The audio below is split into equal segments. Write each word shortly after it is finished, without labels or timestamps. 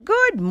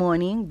Good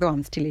morning, though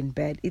I'm still in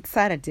bed. It's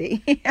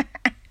Saturday.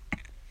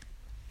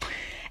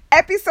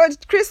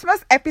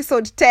 Christmas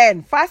episode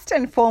 10. First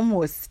and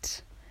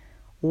foremost,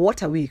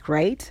 what a week,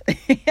 right?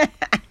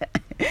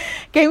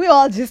 Can we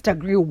all just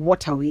agree,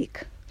 what a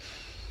week?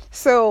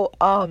 So,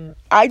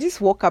 I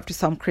just woke up to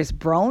some Chris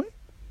Brown,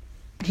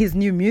 his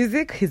new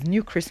music, his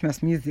new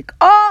Christmas music.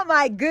 Oh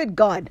my good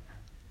God,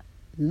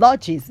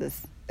 Lord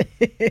Jesus.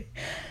 Let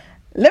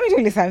me tell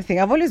you something.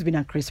 I've always been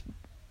a Chris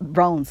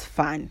Brown's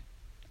fan.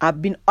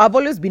 I've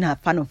always been a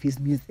fan of his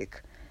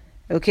music.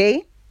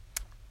 Okay?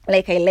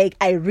 I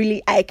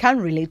can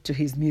relate to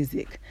his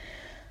music.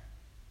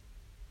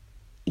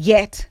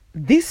 Yet,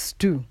 these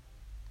two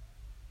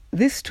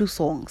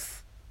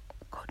songs,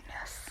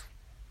 goodness,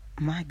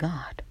 my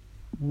God.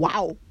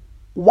 Wow.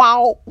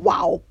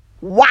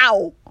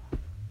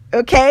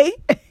 Okay?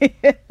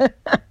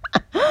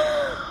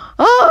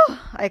 Oh,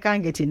 I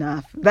can't get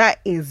enough.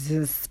 That is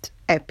just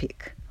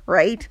epic,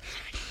 right?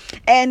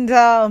 And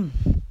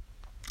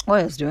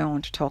what else do I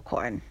want to talk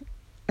on?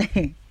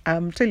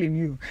 I'm telling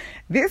you,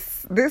 the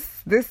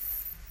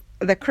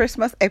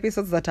Christmas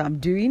episodes that I'm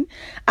doing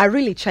are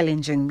really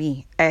challenging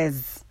me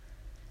as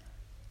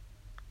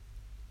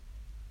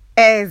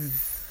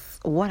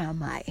what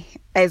am I?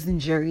 As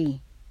Njeri.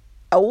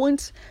 I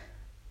won't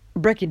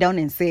break it down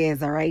and say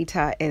as a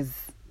writer, as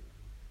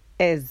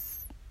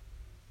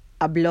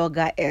a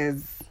blogger,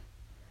 as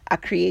a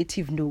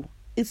creative. No,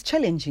 it's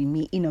challenging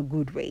me in a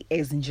good way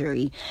as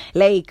Njeri.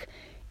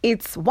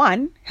 It's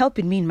one,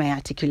 helping me in my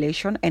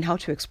articulation and how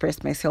to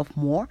express myself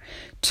more.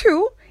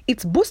 Two,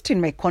 it's boosting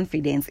my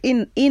confidence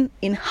in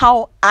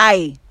how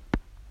I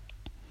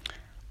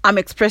am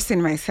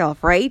expressing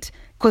myself, right?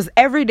 Because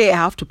every day I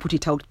have to put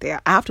it out there.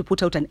 I have to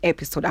put out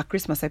a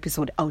Christmas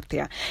episode out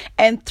there.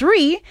 And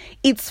three,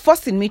 it's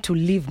forcing me to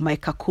leave my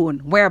cocoon,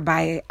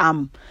 whereby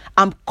I'm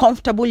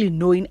comfortable in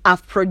knowing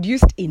I've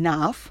produced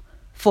enough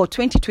for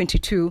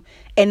 2022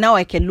 and now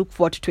I can look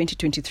forward to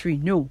 2023.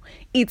 No,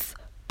 it's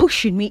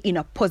pushing me in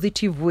a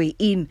positive way,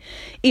 in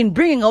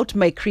bringing out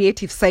my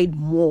creative side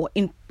more,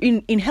 in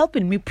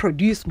helping me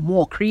produce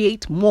more,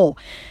 create more,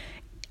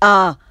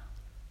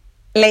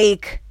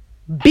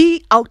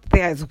 be out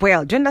there as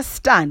well. Do you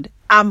understand?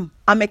 I'm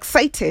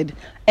excited,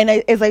 and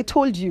as I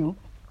told you,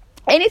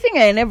 anything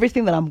and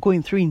everything that I'm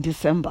going through in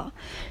December,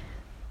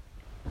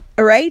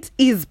 right,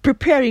 is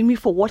preparing me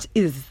for what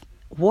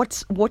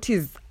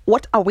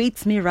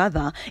awaits me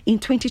rather in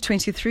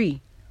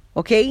 2023.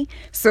 Okay,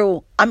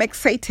 so I'm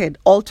excited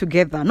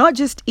altogether, not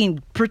just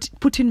in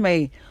putting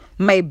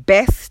my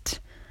best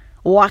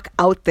work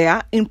out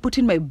there, in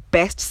putting my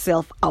best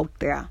self out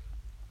there.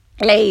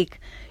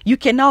 You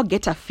can now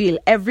get a feel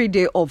every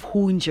day of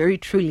who Njeri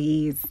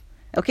truly is.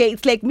 Okay,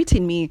 it's like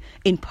meeting me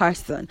in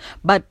person,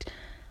 but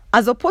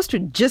as opposed to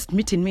just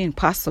meeting me in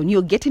person,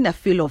 you're getting a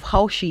feel of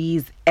how she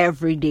is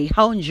every day,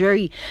 how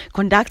Njeri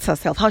conducts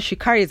herself, how she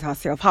carries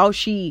herself, how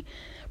she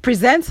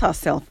presents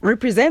herself,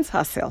 represents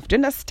herself. Do you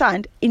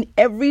understand? In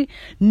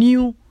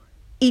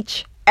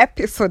each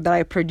episode that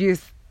I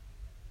produce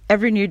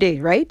every new day,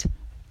 right?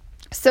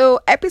 So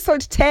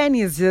episode 10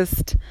 is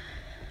just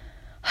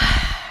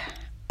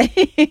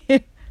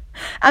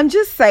I'm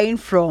just saying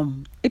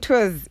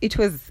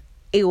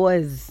it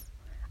was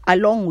a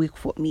long week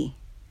for me.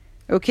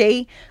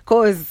 Okay?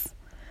 Because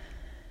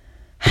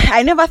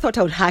I never thought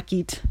I would hack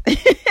it.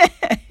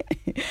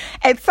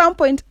 At some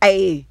point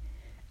I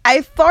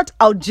thought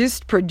I'll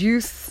just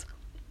produce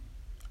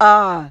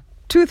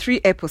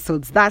 2-3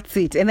 episodes. That's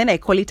it. And then I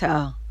call it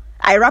I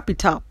wrap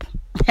it up.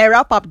 I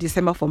wrap up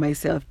December for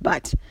myself.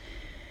 But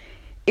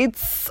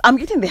I'm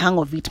getting the hang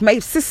of it. My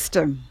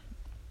system,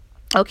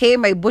 okay,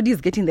 my body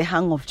is getting the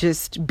hang of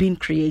just being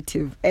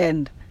creative.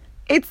 And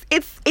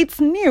it's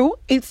new.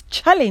 It's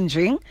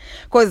challenging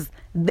because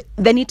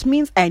then it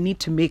means I need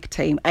to make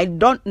time. I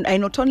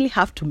not only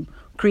have to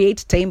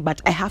create time,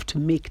 but I have to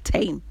make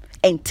time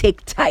and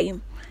take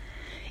time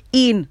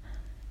in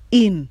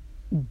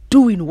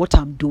doing what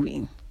I'm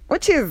doing,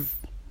 which is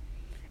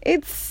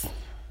it's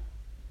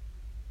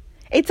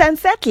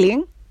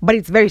unsettling, but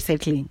it's very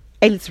settling,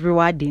 and it's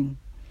rewarding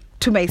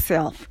to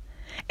myself.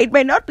 It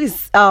may not be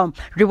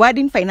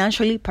rewarding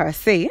financially per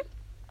se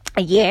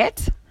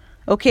yet,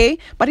 okay,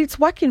 but it's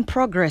work in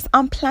progress.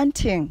 I'm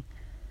planting,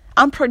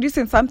 I'm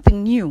producing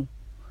something new,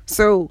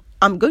 so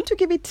I'm going to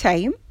give it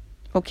time,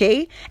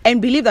 okay,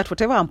 and believe that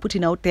whatever I'm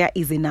putting out there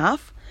is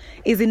enough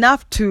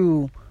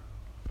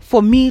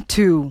for me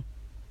to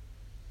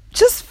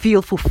just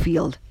feel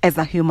fulfilled as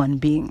a human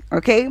being,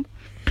 okay?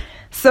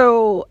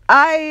 So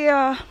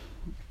I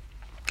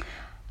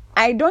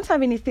don't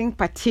have anything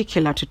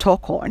particular to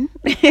talk on,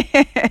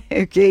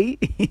 okay?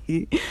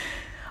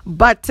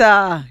 But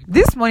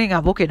this morning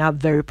I've woken up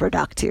very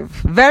productive,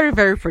 very,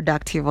 very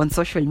productive on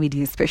social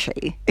media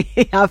especially.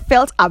 I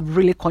felt I've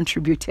really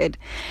contributed.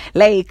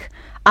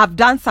 I've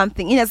done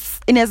something in as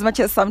much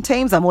as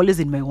sometimes I'm always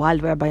in my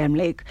world whereby I'm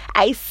like,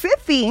 I'll say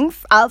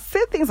things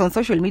on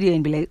social media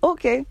and be like,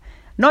 okay,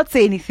 not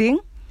say anything,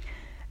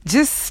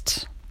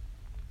 just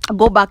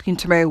go back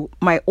into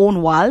my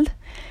own world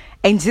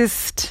and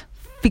just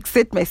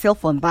fixate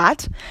myself on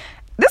that.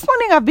 This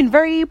morning I've been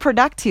very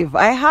productive.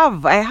 I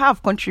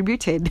have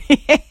contributed.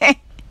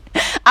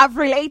 I've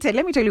related.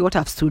 Let me tell you what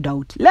have stood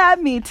out. Like,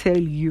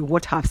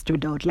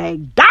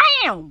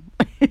 damn.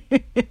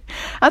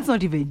 That's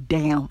not even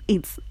damn.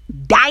 It's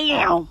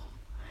damn.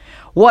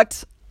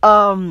 What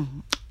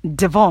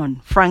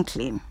Devon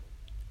Franklin,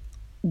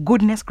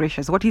 goodness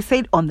gracious, what he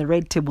said on the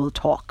Red Table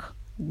Talk.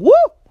 Woo!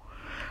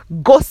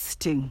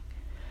 Ghosting.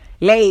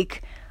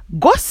 Like,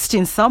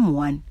 ghosting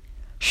someone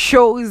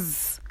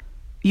shows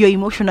you're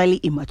emotionally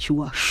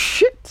immature.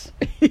 Shit.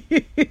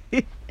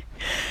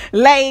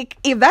 Like,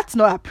 if that's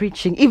not a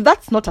preaching, if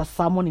that's not a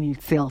sermon in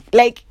itself,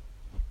 like,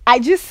 I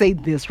just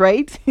said this,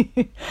 right?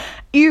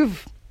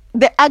 If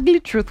the ugly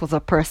truth was a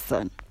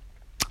person,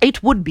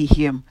 it would be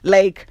him.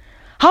 Like,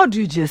 how do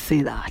you just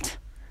say that?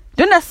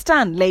 Do you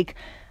understand? Like,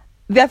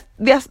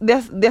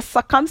 there's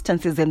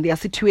circumstances and there are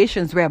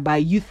situations whereby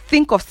you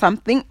think of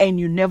something and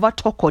you never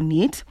talk on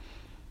it.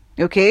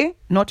 Okay?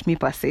 Not me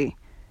per se.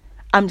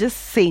 I'm just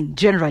saying,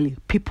 generally,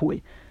 people.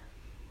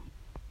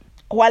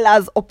 While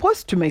as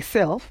opposed to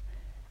myself,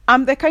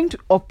 I'm the kind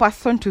of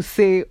person to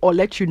say or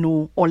let you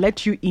know or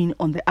let you in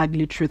on the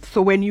ugly truth.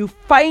 So when you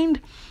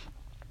find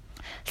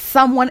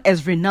someone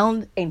as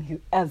renowned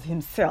as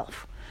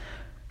himself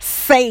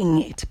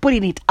saying it,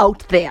 putting it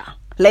out there,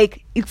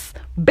 like, it's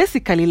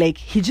basically like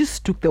he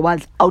just took the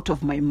words out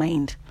of my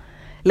mind.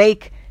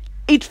 Like,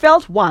 it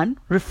felt, one,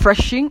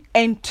 refreshing,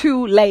 and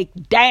two, like,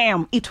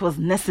 damn, it was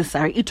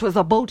necessary. It was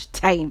about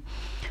time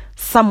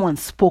someone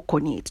spoke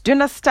on it. Do you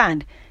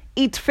understand?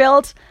 It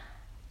felt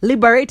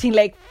liberating,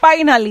 like,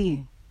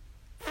 finally,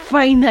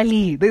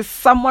 there's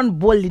someone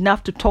bold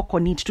enough to talk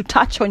on it, to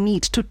touch on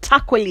it, to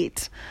tackle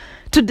it,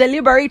 to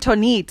deliberate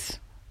on it.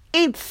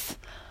 It's,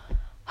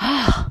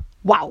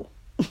 wow.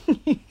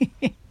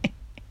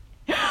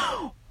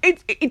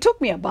 It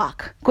took me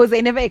aback because I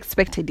never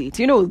expected it.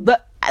 You know,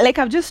 like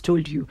I've just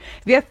told you,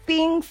 there are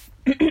things,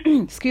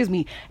 excuse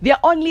me, there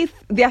are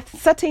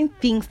certain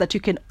things that you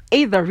can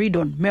either read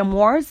on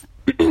memoirs,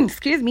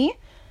 excuse me,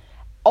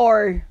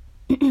 or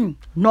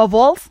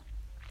novels,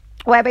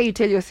 whereby you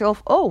tell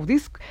yourself, oh,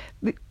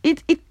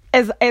 it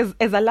as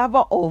a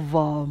lover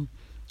of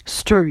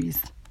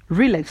stories,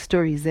 real life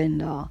stories, and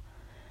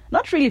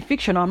not really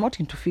fiction. I'm not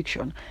into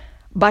fiction,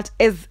 but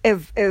as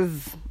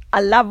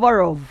a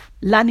lover of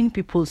learning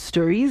people's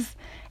stories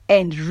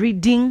and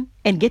reading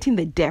and getting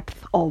the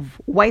depth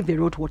of why they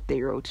wrote what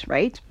they wrote,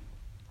 right?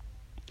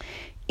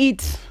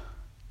 It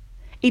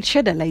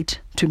shed a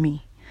light to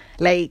me,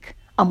 like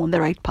I'm on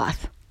the right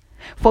path.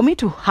 For me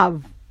to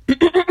have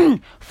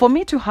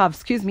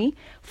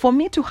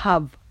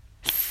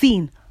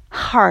seen,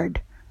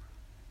 heard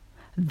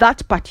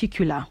that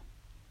particular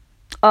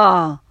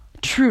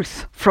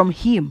truth from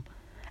him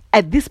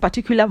at this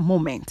particular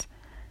moment,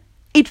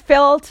 it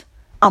felt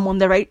I'm on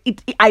the right.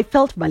 I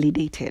felt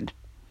validated,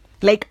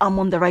 like I'm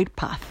on the right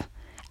path.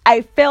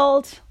 I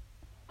felt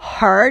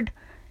heard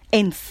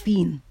and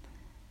seen.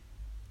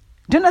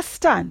 Do you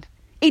understand?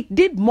 It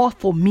did more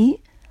for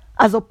me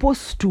as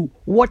opposed to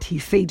what he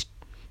said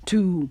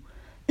to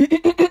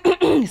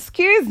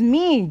excuse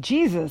me,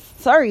 Jesus,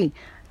 sorry,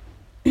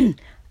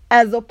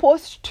 as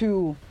opposed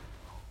to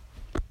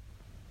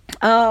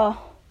how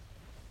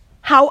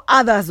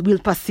others will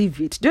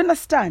perceive it. Do you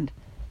understand?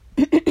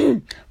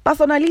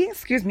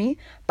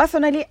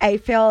 Personally, I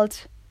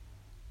felt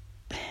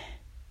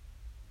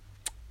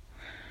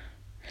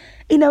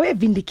in a way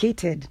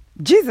vindicated.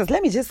 Jesus,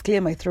 let me just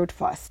clear my throat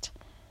first.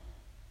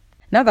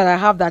 Now that I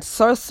have that,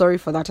 so sorry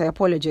for that, I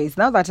apologize.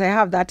 Now that I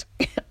have that,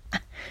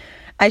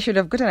 I should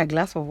have gotten a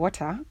glass of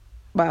water,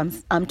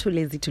 but I'm too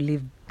lazy to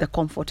leave the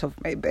comfort of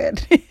my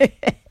bed.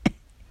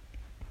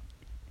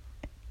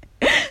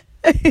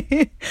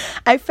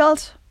 I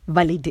felt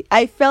validated.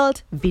 I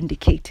felt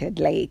vindicated.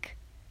 Like,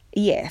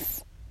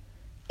 yes,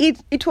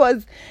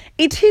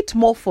 it hit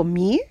more for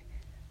me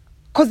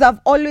because I've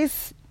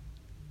always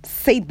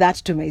said that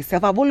to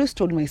myself. I've always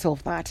told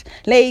myself that,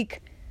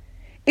 like,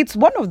 it's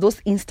one of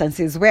those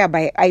instances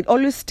whereby I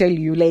always tell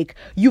you, like,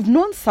 you've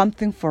known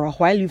something for a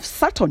while, you've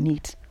sat on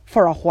it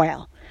for a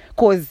while,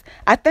 because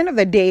at the end of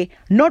the day,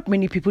 not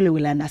many people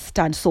will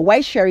understand. So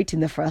why share it in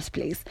the first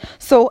place?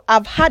 So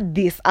I've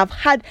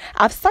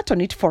sat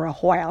on it for a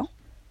while.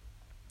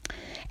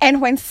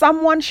 And when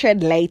someone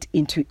shed light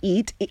into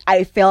it,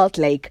 I felt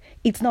like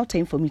it's now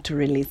time for me to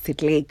release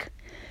it. Like,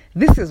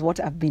 this is what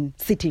I've been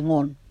sitting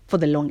on for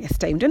the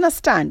longest time. Do you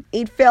understand?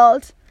 It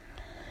felt,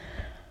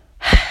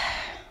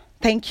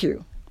 thank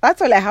you.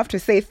 That's all I have to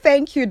say.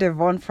 Thank you,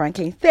 Devon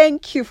Franklin.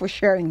 Thank you for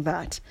sharing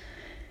that.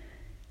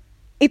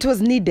 It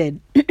was needed.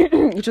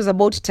 It was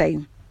about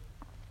time.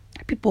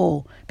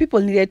 People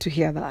needed to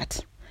hear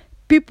that.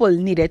 People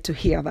needed to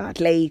hear that.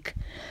 Like,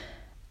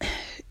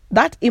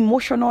 that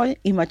emotional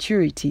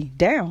immaturity.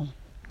 Damn.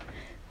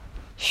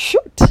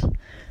 Shoot.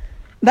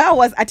 That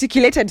was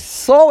articulated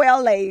so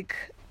well. Like,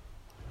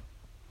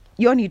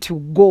 you need to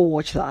go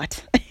watch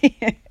that.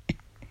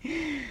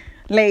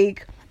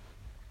 Like,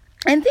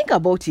 and think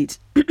about it.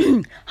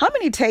 How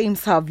many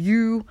times have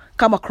you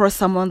come across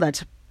someone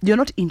that you're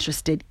not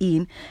interested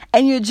in,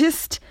 and you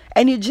just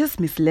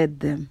misled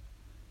them.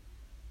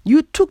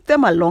 You took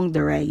them along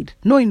the ride,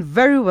 knowing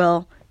very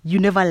well you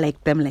never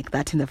liked them like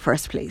that in the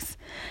first place.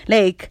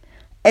 Like,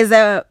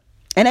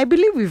 and I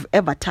believe we've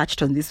ever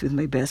touched on this with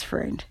my best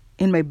friend,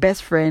 in my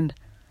best friend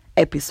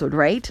episode,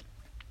 right?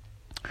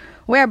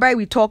 Whereby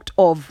we talked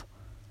of,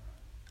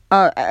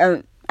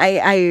 I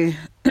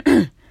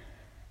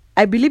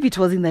I believe it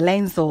was in the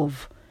lines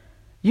of,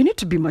 you need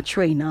to be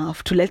mature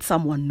enough to let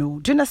someone know.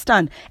 Do you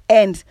understand?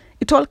 And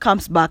it all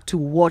comes back to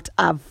what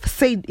I've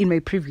said in my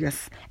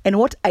previous and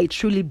what I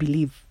truly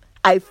believe.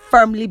 I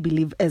firmly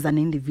believe as an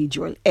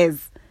individual,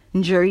 as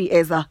Njeri,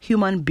 as a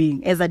human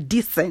being, as a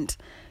decent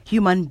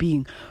human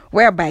being,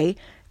 whereby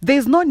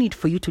there's no need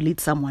for you to lead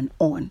someone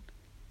on.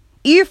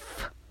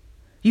 If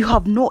you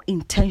have no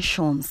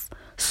intentions,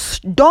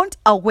 don't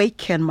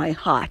awaken my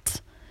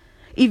heart.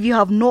 If you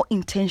have no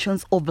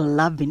intentions of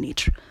loving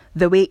it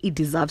the way it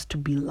deserves to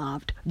be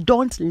loved,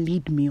 don't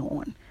lead me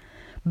on.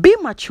 Be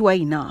mature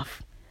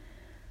enough.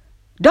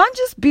 Don't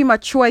just be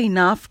mature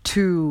enough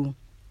to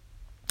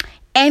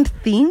end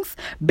things.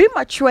 Be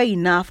mature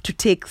enough to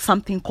take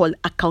something called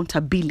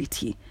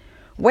accountability,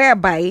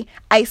 whereby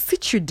I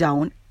sit you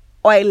down,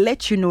 or I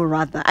let you know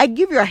rather. I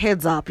give you a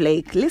heads up,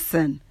 like,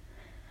 listen,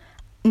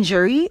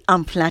 Njeri,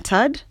 I'm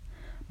flattered,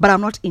 but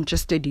I'm not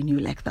interested in you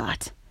like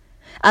that.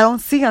 I don't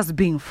see us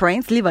being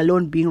friends, leave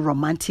alone being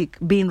romantic,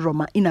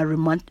 in a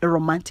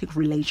romantic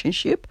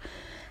relationship.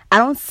 I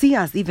don't see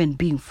us even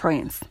being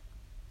friends.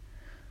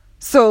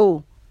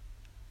 So,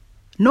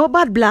 no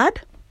bad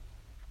blood,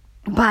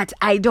 but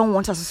I don't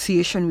want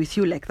association with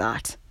you like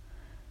that.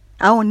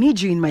 I don't need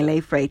you in my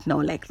life right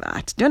now like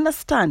that. Do you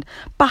understand?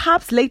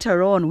 Perhaps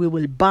later on we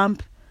will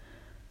bump,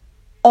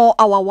 or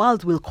our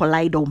worlds will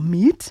collide or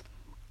meet.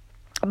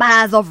 But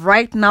as of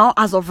right now,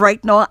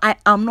 I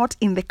am not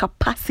in the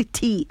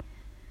capacity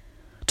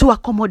to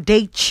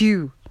accommodate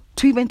you,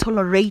 to even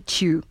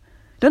tolerate you.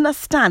 Do you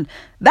understand?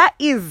 That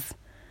is,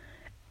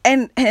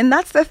 and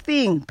that's the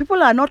thing.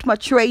 People are not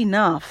mature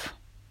enough.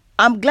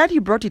 I'm glad you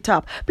brought it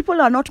up.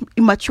 People are not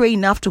mature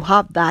enough to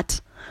have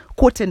that,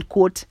 quote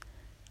unquote,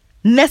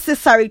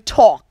 necessary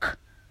talk.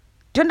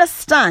 Do you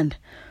understand?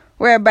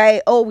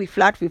 Whereby, oh, we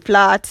flirt.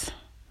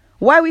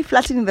 Why are we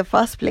flirting in the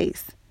first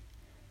place?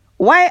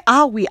 Why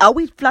are we? Are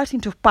we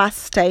flirting to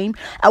pass time?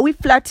 Are we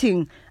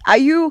flirting?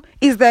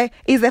 Is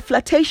the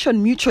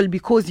flirtation mutual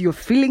because you're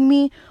feeling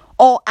me?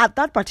 Or at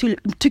that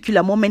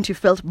particular moment you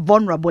felt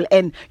vulnerable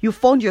and you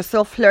found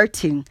yourself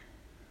flirting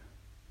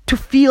to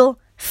feel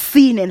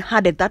seen and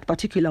heard at that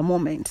particular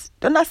moment?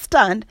 Do you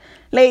understand?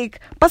 Like,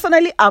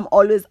 personally, I'm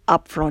always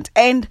upfront.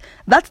 And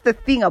that's the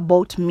thing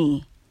about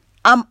me.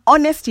 I'm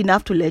honest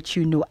enough to let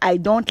you know I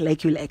don't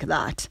like you like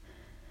that.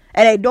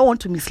 And I don't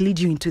want to mislead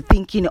you into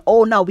thinking,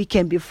 oh, now we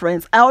can be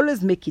friends. I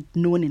always make it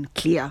known and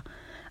clear.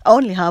 I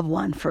only have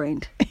one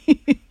friend.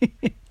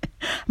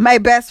 My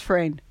best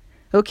friend.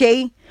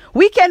 Okay?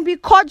 We can be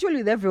cordial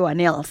with everyone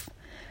else.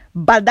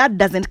 But that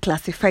doesn't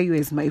classify you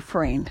as my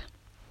friend.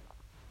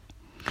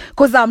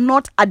 Because I'm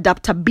not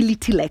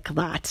adaptability like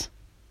that.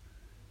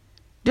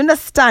 Do you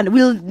understand?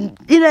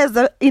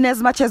 In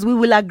as much as we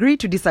will agree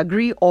to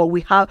disagree, or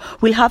we'll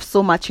have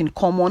so much in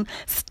common,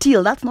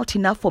 still that's not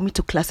enough for me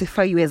to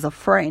classify you as a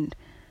friend.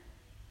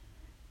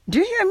 Do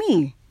you hear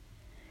me?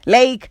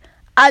 Like,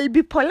 I'll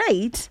be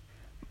polite,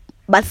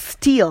 but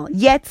still,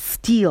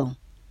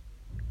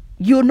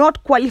 you're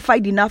not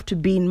qualified enough to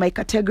be in my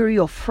category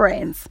of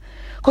friends.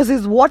 Because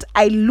this is what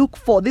I look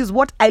for. This is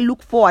what I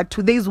look forward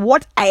to. This is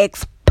what I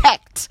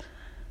expect.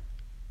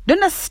 Do you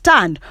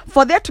understand?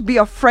 For there to be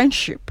a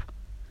friendship,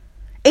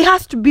 it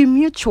has to be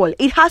mutual.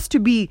 It has to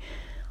be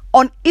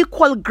on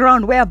equal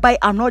ground, whereby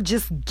I'm not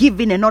just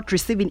giving and not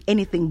receiving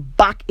anything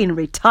back in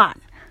return.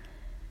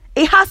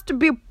 It has to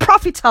be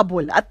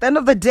profitable. At the end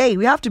of the day,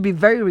 we have to be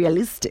very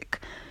realistic.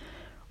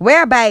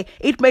 Whereby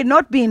it may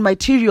not be in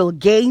material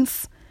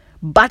gains,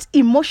 but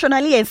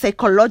emotionally and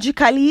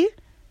psychologically,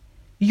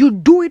 you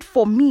do it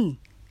for me.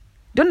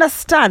 Do you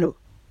understand?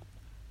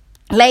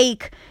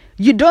 Like,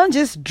 you don't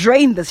just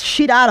drain the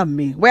shit out of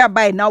me,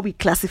 whereby now we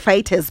classify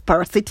it as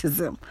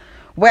parasitism.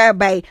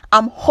 Whereby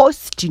I'm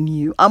hosting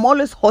you. I'm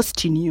always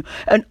hosting you.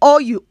 And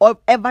all you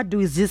ever do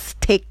is just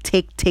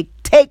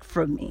take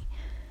from me.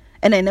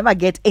 And I never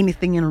get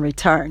anything in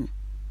return.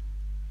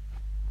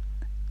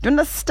 Do you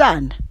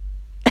understand?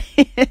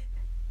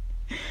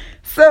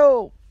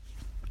 So,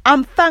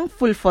 I'm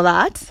thankful for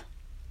that.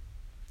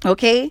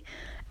 Okay?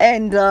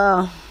 And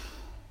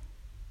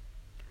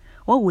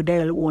what would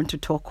I want to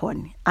talk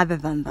on other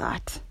than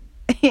that?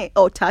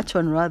 Or touch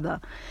on rather.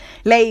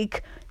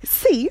 Like,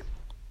 see,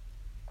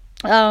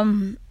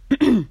 when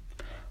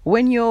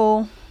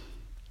you're,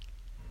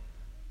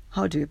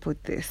 how do you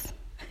put this?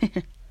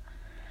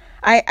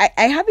 I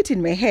have it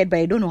in my head, but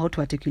I don't know how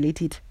to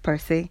articulate it per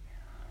se.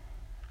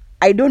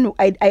 I don't know.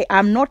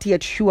 I'm not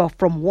yet sure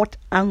from what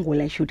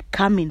angle I should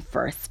come in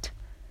first.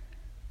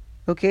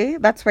 Okay,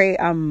 that's why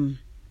I'm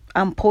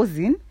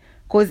pausing,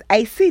 because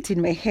I see it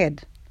in my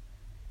head.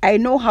 I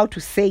know how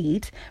to say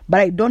it, but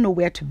I don't know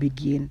where to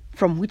begin,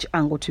 from which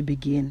angle to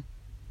begin.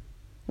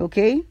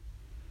 Okay?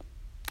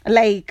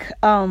 Like,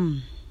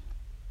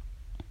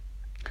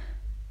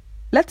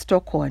 let's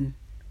talk on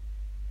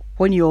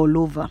when you're all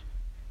over.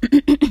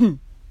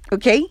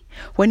 Okay?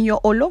 When you're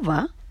all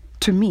over,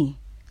 to me,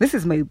 this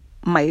is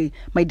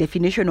my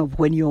definition of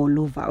when you're all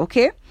over,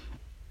 okay?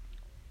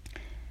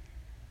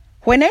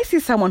 When I see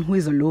someone who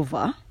is all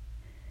over,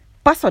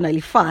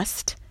 personally,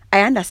 first,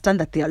 I understand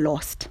that they are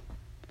lost.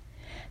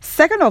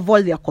 Second of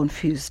all, they are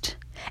confused.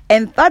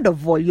 And third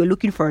of all, you're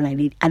looking for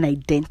an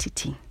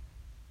identity.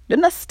 You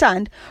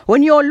understand?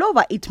 When you're all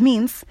over, it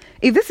means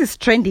if this is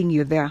trending,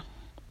 you're there.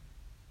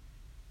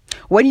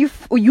 When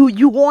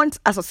you want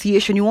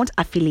association, you want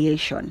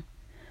affiliation.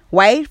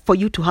 Why? For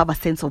you to have a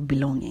sense of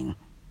belonging.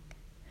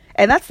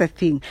 And that's the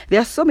thing.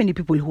 There are so many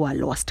people who are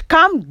lost.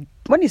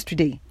 When is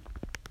today?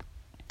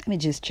 Let me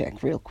just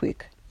check real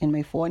quick in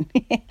my phone.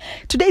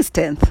 Today is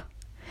 10th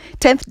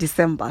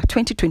December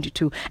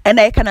 2022. And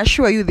I can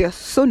assure you there are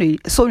so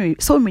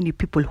many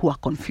people who are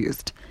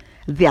confused.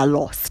 They are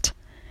lost.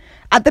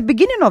 At the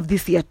beginning of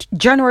this year,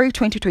 January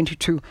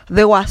 2022,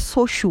 they were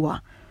so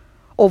sure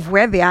of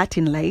where they are at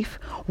in life,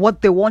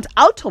 what they want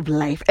out of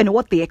life, and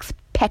what they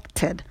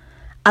expected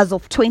as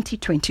of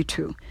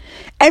 2022.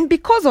 And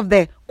because of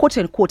the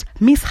quote-unquote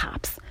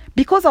mishaps,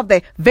 because of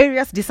the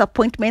various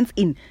disappointments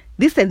in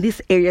this and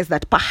these areas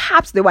that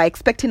perhaps they were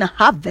expecting a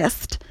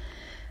harvest,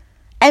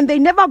 and they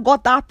never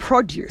got that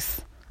produce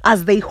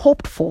as they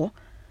hoped for,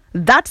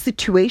 that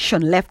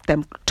situation left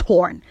them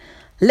torn,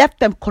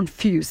 left them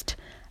confused,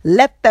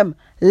 left them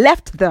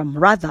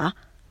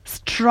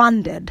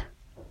stranded,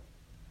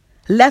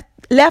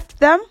 left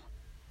them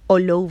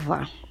all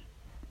over.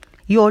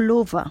 You're all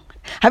over.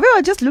 Have you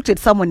ever just looked at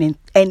someone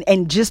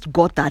and just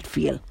got that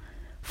feel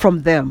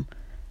from them?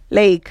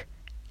 Like,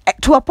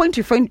 to a point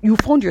you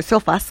found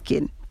yourself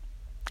asking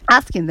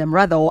them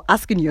rather, or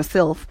asking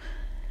yourself,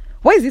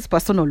 why is this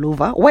person all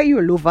over? Why are you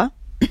all over?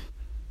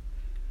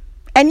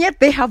 And yet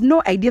they have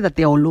no idea that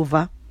they're all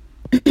over.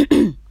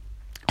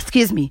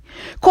 Excuse me.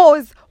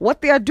 Because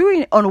what they are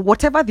doing on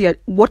whatever they are,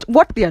 what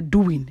they are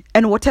doing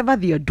and whatever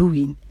they are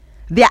doing,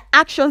 their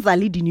actions are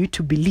leading you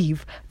to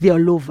believe they're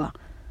all over.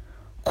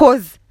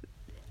 Because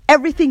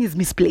everything is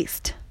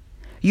misplaced.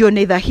 You're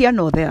neither here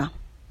nor there.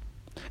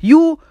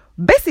 You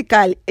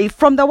basically,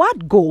 from the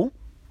word go,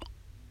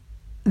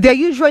 they're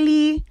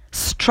usually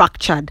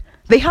structured.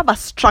 They have a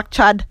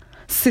structured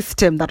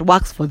system that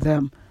works for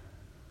them.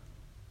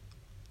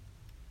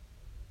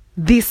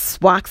 This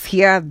works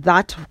here,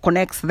 that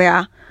connects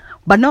there,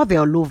 but now they're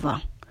all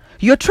over.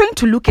 You're trying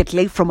to look at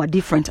life from a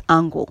different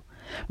angle,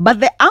 but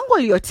the angle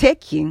you're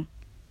taking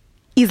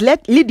is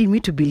leading me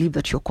to believe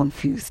that you're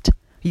confused.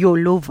 You're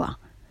all over.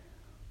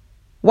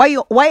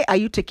 Why are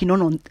you taking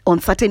on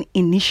certain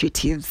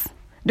initiatives?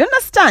 Do you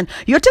understand?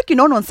 You're taking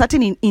on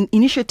certain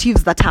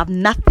initiatives that have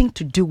nothing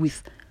to do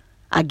with,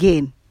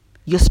 again,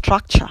 your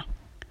structure.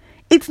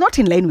 It's not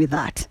in line with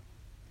that.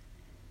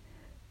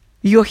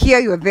 You're here,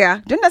 you're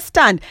there. Do you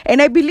understand?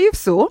 And I believe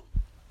so,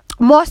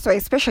 more so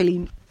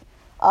especially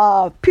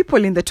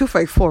people in the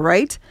 254,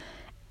 right?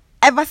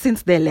 Ever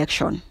since the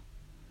election,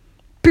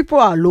 people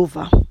are all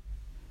over.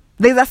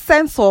 There's a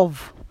sense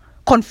of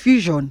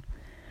confusion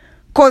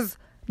because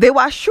they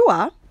were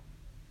sure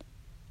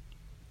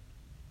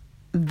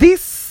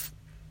the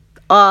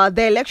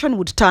election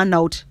would turn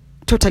out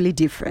totally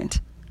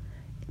different,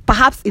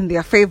 perhaps in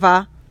their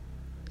favor.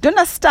 Do you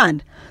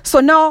understand? So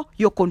now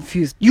you're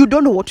confused. You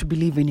don't know what to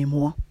believe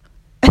anymore.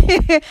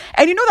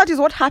 And you know that is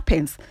what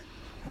happens.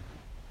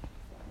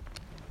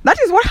 That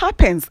is what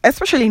happens,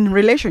 especially in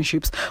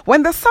relationships.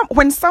 When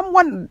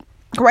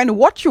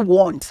what you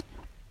want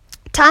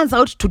turns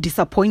out to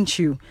disappoint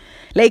you,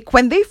 like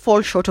when they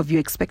fall short of your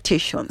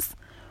expectations,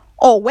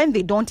 or when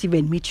they don't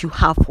even meet you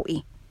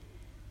halfway,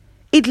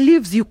 it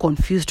leaves you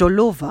confused all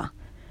over.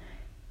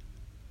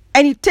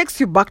 And it takes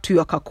you back to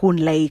your cocoon,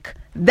 like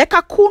the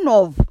cocoon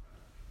of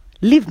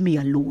leave me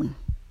alone.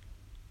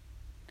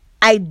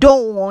 I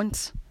don't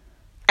want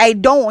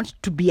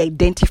to be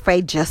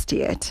identified just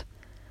yet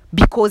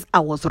because I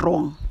was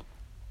wrong.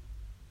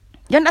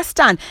 You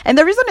understand? And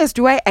the reason as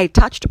to why I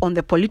touched on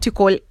the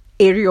political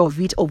area of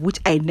it, of which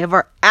I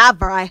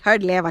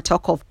hardly ever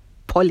talk of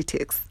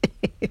politics,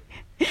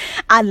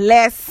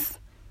 unless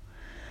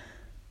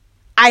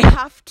I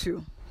have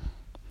to,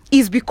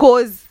 is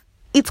because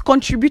it's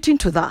contributing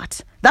to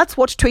that. That's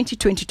what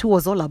 2022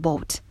 was all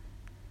about.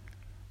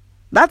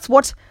 That's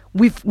what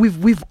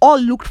we've all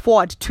looked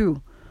forward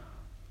to.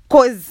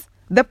 Because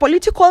the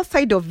political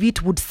side of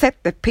it would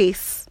set the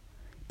pace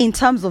in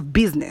terms of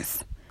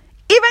business.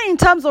 Even in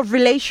terms of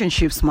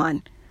relationships,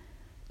 man.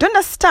 Do you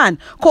understand?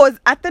 Because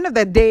at the end of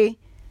the day,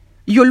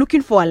 you're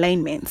looking for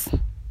alignments.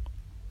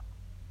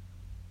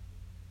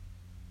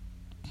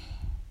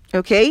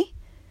 Okay?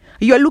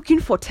 You're looking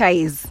for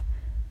ties.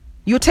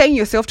 You're tying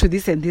yourself to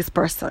this and this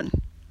person.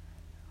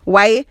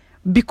 Why?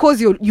 Because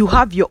you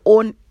have your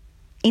own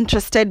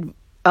interested,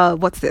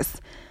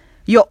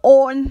 your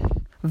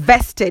own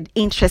vested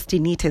interest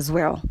in it as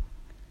well.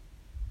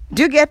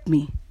 Do you get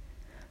me?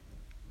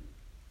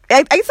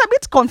 It's a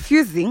bit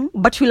confusing,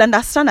 but you'll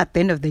understand at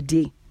the end of the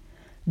day.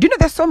 Do you know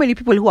there's so many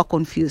people who are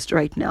confused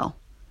right now?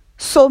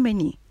 So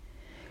many.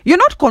 You're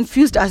not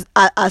confused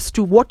as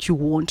to what you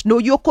want. No,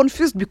 you're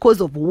confused because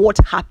of what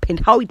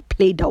happened, how it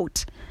played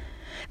out.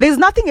 There's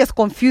nothing as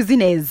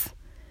confusing as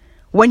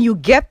when you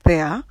get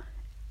there,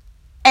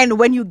 and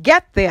when you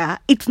get there,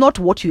 it's not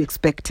what you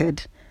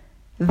expected.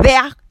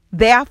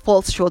 There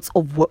falls short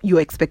of what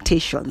your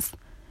expectations.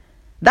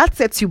 That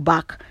sets you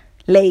back.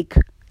 Like,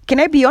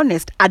 can I be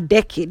honest? A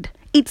decade.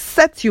 It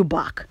sets you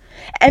back.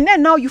 And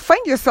then now you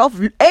find yourself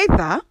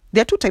either,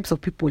 there are two types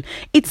of people.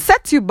 It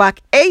sets you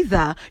back.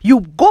 Either you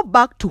go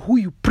back to who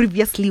you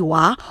previously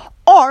were,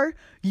 or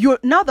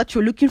now that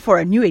you're looking for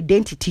a new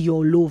identity, you're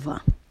all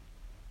over.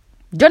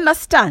 Do you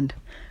understand?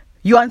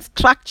 You're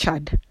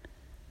unstructured.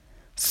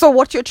 So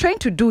what you're trying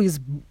to do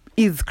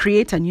is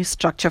create a new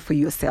structure for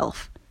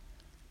yourself.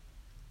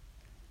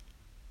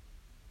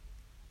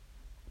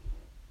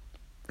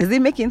 Is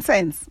it making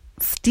sense?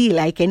 Still,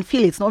 I can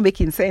feel it's not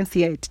making sense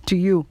yet to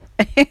you,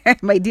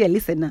 my dear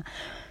listener.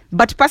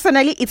 But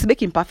personally, it's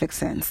making perfect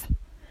sense.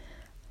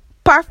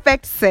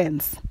 Perfect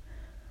sense.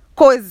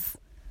 Because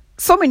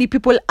so many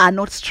people are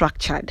not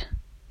structured.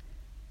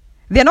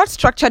 They're not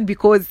structured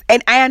because,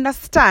 and I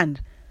understand,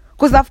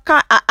 because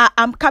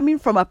I'm coming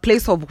from a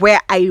place of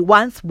where I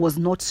once was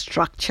not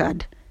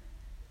structured.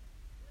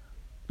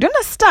 Do you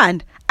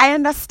understand? I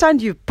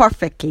understand you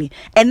perfectly.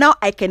 And now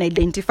I can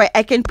identify,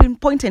 I can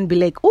pinpoint and be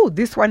like, oh,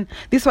 this one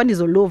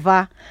is all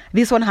over.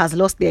 This one has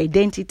lost their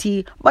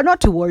identity. But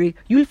not to worry,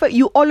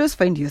 you always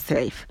find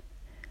yourself.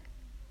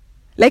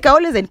 Like I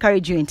always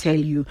encourage you and tell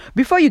you,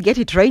 before you get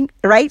it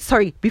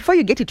before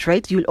you get it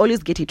right, you'll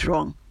always get it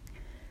wrong.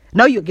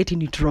 Now you're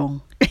getting it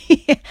wrong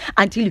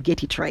until you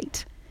get it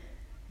right.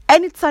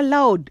 And it's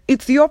allowed.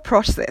 It's your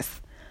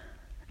process.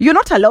 You're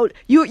not allowed.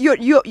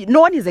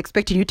 No one is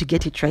expecting you to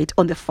get it right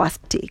on the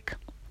first take.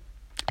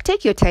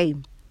 Take your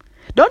time.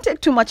 Don't take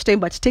too much time,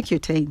 but take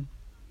your time.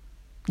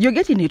 You're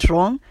getting it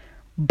wrong,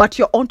 but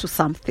you're onto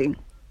something.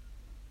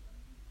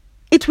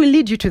 It will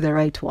lead you to the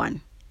right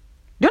one.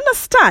 Do you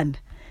understand?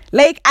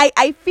 Like,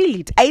 I feel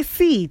it. I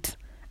see it.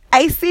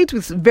 I see it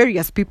with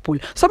various people.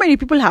 So many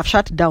people have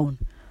shut down.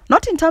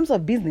 Not in terms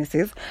of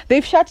businesses.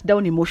 They've shut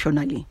down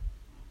emotionally.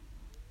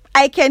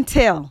 I can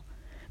tell.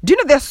 Do you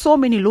know there's so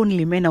many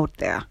lonely men out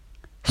there?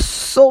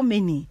 So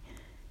many.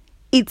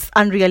 It's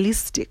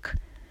unrealistic.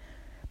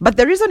 But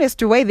the reason as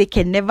to why they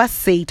can never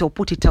say it or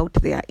put it out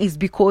there is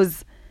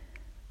because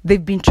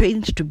they've been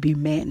trained to be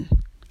men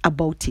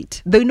about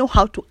it. They know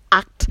how to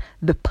act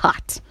the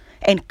part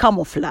and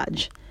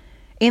camouflage.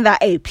 In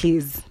that, hey,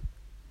 please.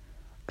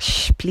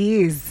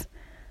 Please.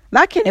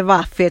 That can never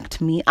affect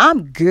me.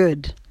 I'm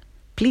good.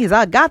 Please,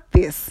 I got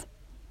this.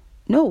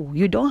 No,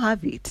 you don't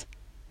have it.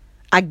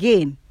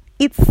 Again,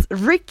 it's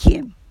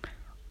wreaking.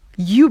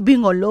 You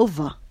being all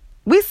over.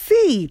 We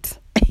see it.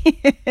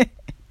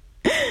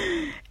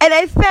 And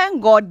I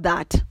thank God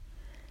that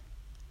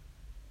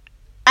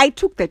I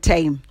took the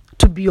time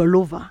to be all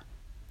over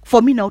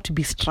for me now to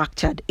be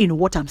structured in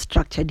what I'm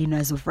structured in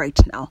as of right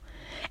now.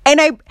 And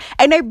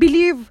I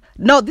believe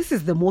now this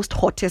is the most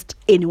hottest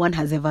anyone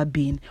has ever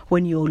been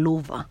when you're all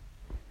over.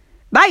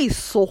 That is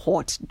so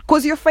hot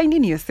because you're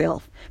finding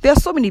yourself. There are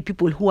so many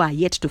people who are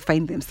yet to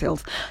find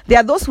themselves. There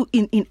are those who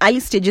in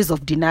early stages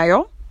of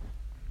denial.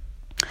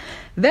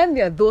 Then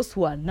there are those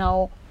who are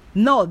now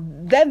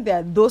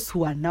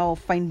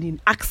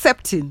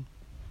accepting.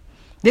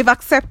 They've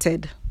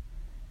accepted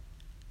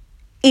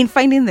in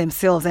finding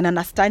themselves and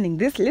understanding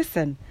this.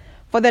 Listen,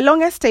 for the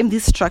longest time,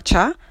 this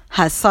structure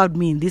has served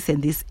me in this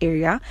and this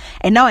area.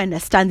 And now I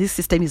understand this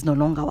system is no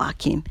longer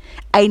working.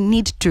 I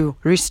need to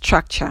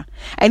restructure.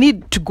 I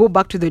need to go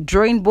back to the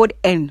drawing board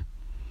and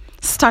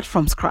start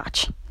from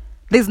scratch.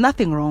 There's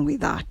nothing wrong with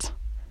that.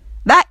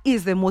 That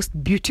is the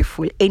most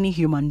beautiful any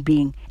human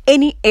being,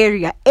 any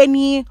area,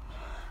 any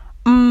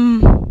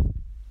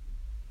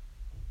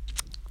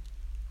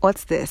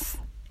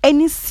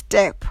any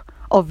step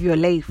of your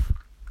life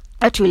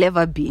that will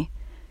ever be.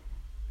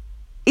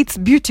 It's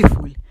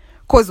beautiful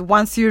because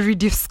once you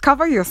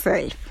rediscover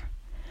yourself,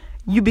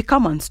 you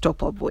become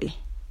unstoppable.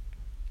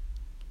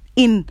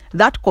 In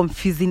that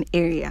confusing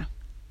area,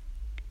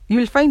 you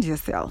will find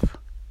yourself.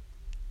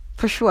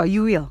 For sure,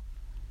 you will.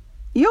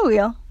 You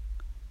will.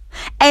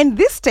 And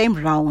this time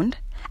round,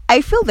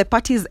 I feel the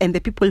parties and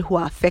the people who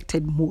are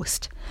affected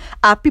most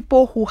are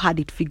people who had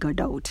it figured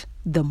out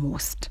the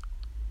most.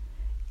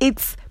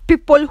 It's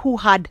people who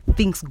had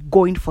things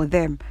going for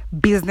them,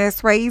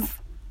 business-wise,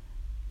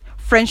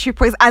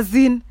 friendship-wise, as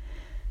in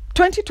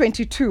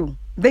 2022.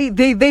 They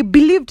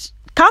believed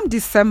come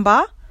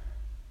December,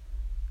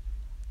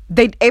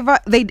 they'd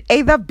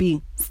either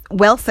be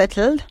well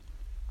settled,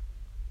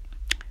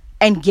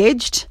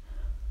 engaged,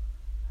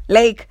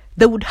 like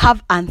they would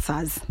have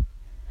answers.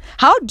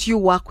 How do you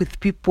work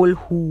with people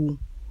who,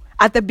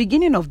 at the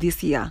beginning of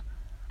this year,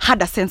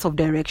 had a sense of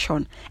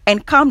direction,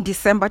 and come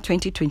December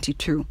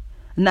 2022,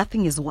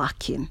 nothing is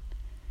working?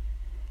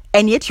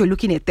 And yet you're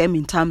looking at them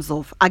in terms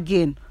of,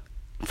 again,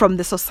 from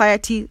the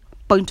society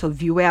point of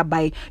view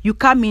whereby you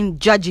come in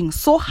judging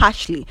so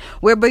harshly,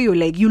 whereby you're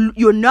like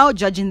you're now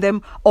judging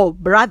them, or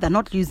rather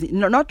not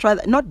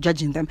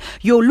judging them.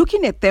 You're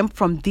looking at them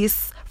from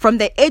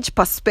the age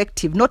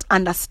perspective, not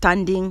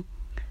understanding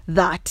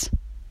that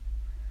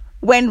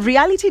when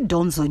reality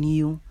dawns on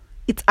you,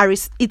 it's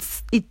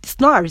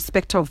not a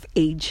respecter of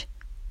age.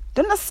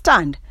 Do you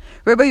understand?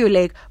 Whereby you're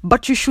like,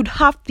 but you should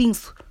have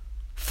things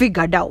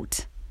figured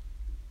out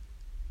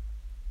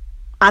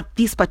at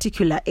this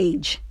particular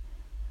age.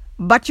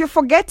 But you're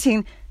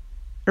forgetting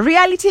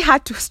reality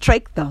had to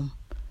strike them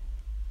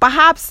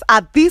perhaps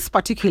at this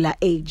particular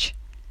age.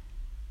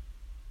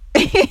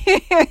 Do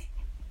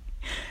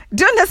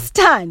you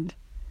understand?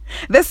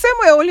 The same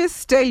way I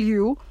always tell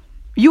you,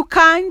 you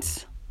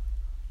can't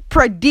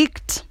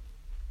predict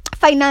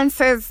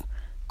finances,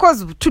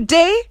 because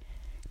today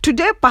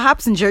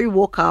perhaps Njeri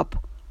woke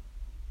up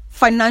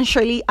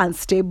financially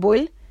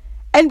unstable,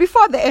 and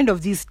before the end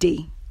of this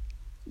day,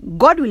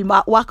 God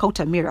will work out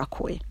a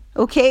miracle,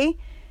 okay?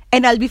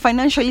 And I'll be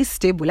financially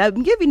stable.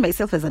 I'm giving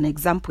myself as an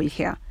example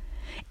here.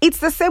 It's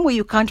the same way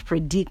you can't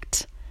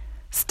predict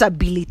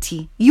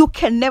stability. You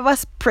can never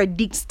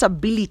predict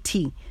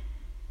stability.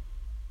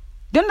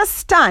 Do you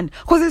understand?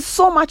 Because there's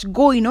so much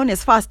going on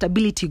as far as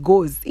stability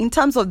goes, in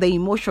terms of the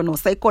emotional,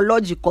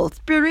 psychological,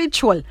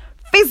 spiritual,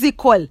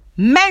 physical,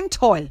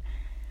 mental.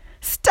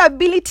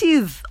 Stability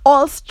is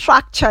all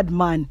structured,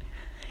 man.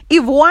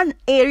 If one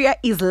area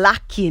is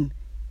lacking,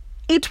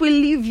 it will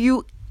leave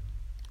you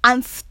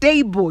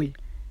unstable.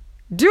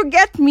 Do you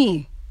get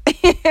me?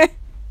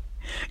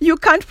 You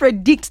can't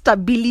predict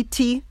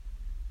stability.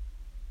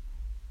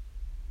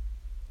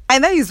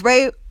 And that is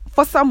why,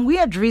 for some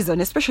weird reason,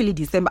 especially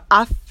December,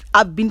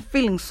 I've been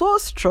feeling so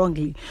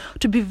strongly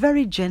to be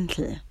very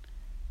gentle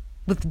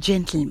with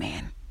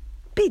gentlemen.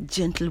 Be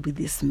gentle with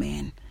this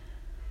man.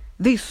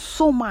 There's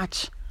so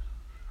much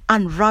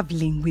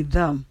unraveling with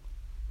them.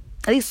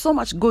 There's so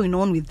much going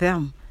on with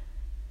them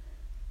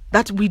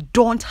that we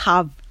don't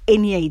have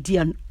any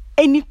idea,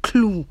 any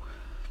clue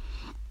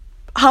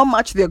how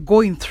much they're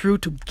going through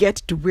to get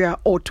to where,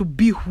 or to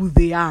be who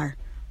they are.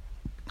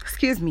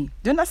 Excuse me.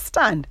 Do you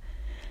understand?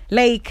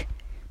 Like,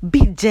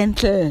 be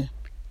gentle.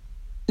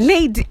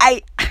 Lady,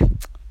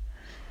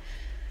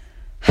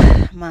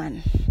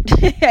 man,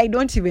 I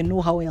don't even know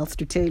how else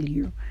to tell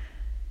you.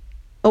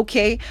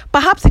 Okay?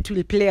 Perhaps it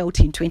will play out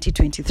in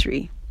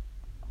 2023.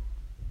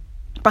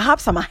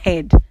 Perhaps I'm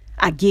ahead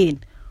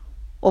again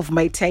of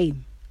my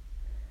time.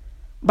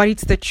 But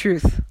it's the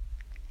truth.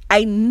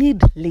 I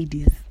need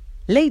ladies.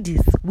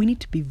 Ladies, we need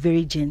to be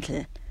very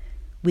gentle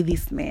with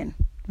these men.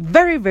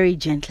 Very, very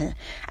gentle.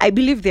 I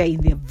believe they are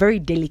in their very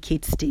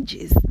delicate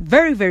stages.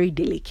 Very, very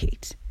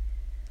delicate.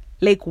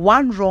 Like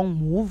one wrong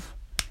move,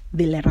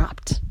 they'll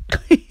erupt.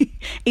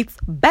 It's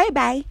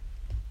bye-bye.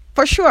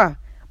 For sure.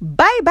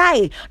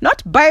 Bye-bye.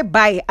 Not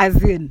bye-bye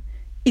as in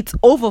it's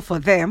over for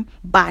them,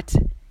 but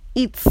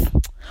it's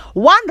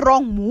one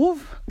wrong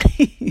move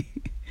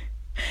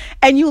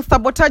and you'll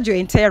sabotage your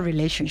entire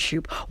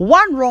relationship.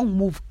 One wrong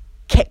move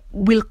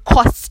will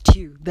cost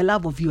you the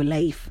love of your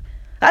life.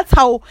 That's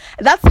how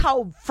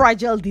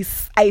fragile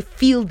I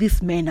feel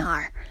these men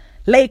are.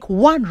 Like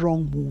one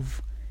wrong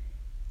move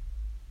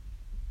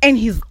and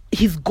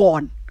he's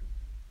gone.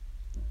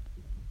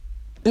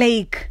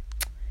 Like,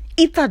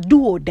 it's a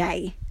do or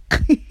die.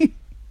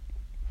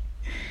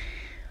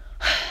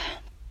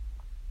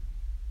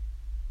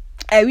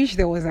 I wish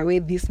there was a way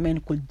this man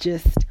could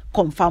just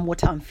confirm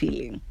what I'm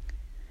feeling.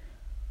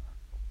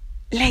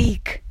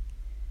 Like,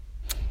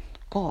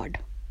 God.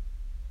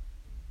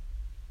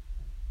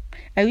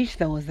 I wish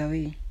there was a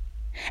way.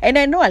 And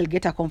I know I'll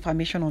get a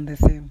confirmation on the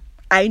same.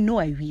 I know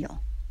I will.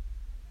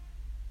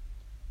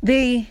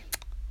 Can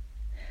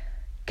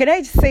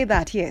I just say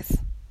that? Yes.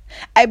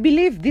 I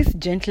believe these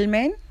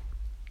gentlemen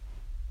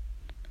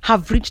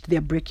have reached their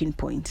breaking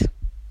point,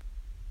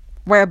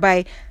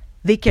 whereby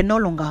they can no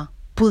longer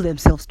pull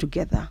themselves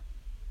together.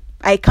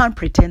 I can't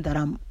pretend that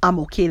I'm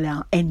okay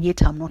now, and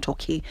yet I'm not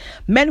okay.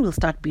 Men will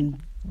start being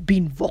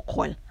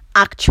vocal,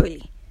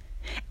 actually.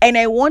 And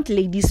I want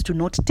ladies to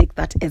not take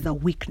that as a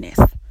weakness.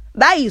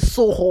 That is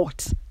so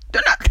hot.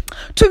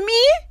 To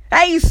me,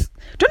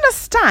 don't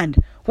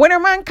understand. When a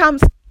man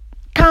comes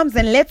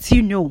and lets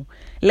you know,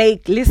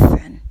 like,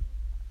 listen,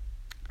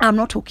 I'm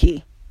not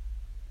okay.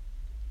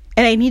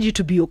 And I need you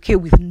to be okay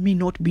with me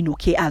not being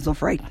okay as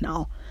of right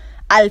now.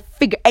 I'll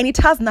figure, and it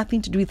has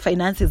nothing to do with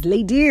finances,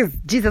 ladies.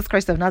 Jesus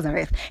Christ of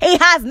Nazareth.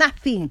 It has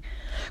nothing.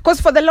 Because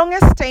for the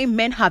longest time,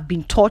 men have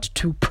been taught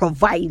to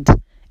provide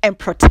and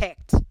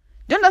protect. Do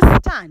you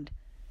understand?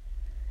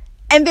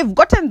 And they've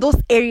gotten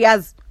those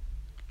areas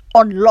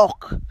on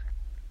lock.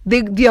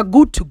 They are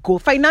good to go.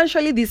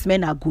 Financially, these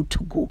men are good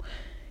to go.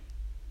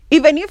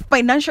 Even if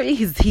financially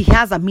he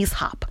has a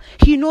mishap,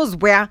 he knows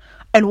where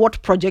and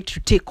what project to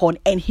take on,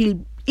 and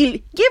he'll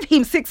give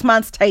him 6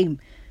 months' time.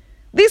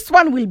 This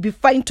one will be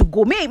fine to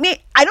go.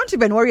 I don't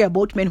even worry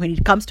about men when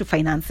it comes to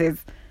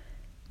finances.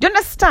 Do you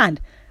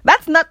understand?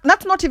 That's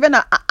not even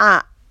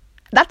that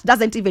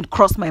doesn't even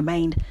cross my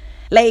mind.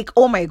 Like,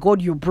 oh my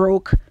God, you're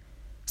broke,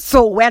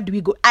 So where do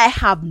we go? I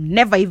have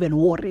never even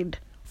worried.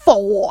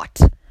 For what?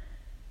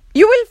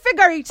 You will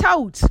figure it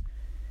out.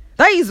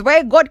 That is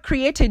why God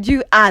created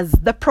you as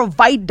the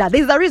provider.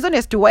 There's a reason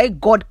as to why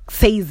God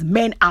says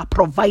men are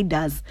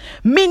providers.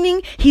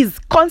 Meaning he's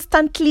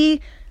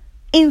constantly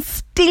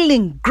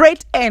instilling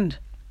great and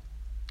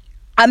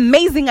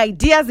amazing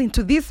ideas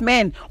into these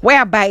men.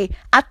 Whereby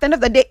at the end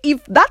of the day,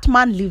 if that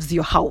man leaves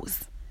your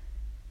house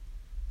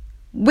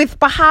with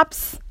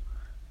perhaps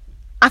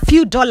a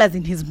few dollars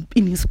in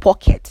his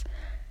pocket,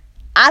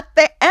 at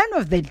the end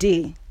of the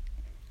day,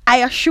 I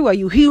assure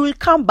you, he will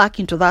come back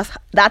into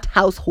that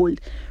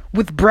household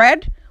with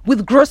bread,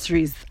 with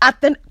groceries.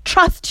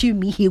 Trust you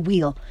me, he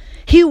will.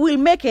 He will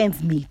make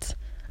ends meet.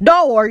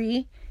 Don't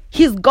worry.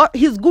 He's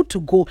good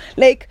to go.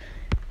 Like,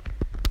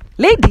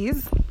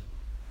 ladies,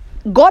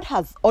 God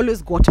has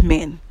always got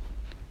men.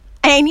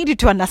 And I need you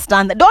to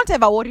understand that. Don't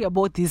ever worry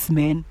about these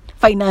men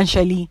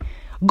financially.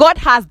 God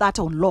has that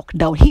on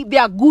lockdown. They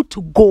are good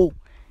to go.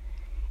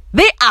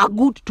 They are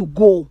good to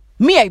go.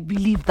 Me, I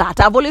believe that.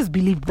 I've always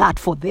believed that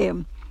for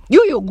them.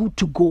 You're good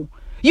to go.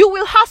 You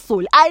will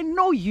hustle. I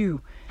know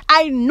you.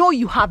 I know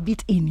you have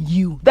it in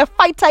you. The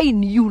fighter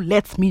in you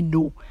lets me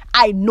know.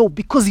 I know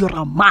because you're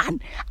a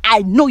man.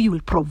 I know you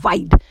will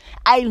provide.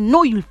 I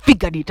know you'll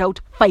figure it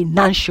out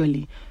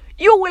financially.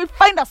 You will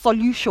find a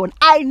solution.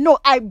 I know.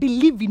 I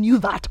believe in you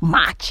that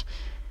much.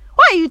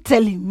 Why are you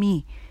telling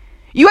me?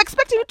 You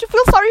expecting me to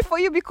feel sorry for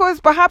you because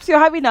perhaps you're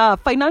having a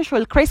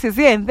financial crisis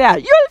here and there.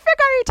 You'll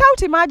figure it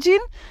out, imagine.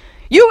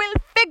 You will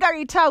figure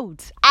it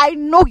out. I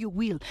know you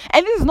will.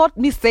 And this is not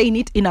me saying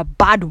it in a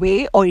bad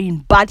way or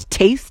in bad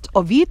taste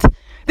of it.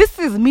 This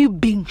is me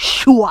being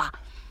sure.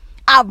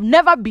 I've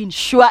never been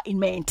sure in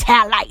my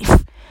entire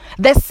life.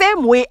 The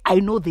same way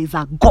I know there's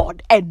a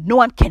God and no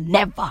one can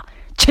never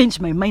change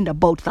my mind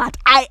about that.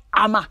 I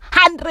am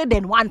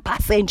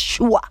 101%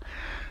 sure.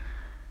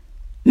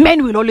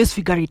 Men will always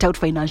figure it out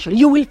financially.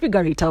 You will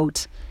figure it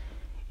out.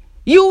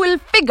 You will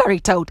figure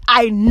it out.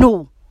 I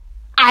know.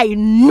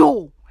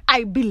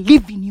 I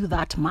believe in you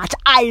that much.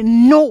 I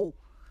know.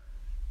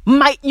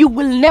 You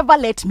will never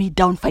let me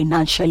down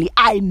financially.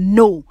 I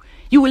know.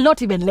 You will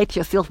not even let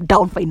yourself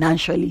down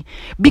financially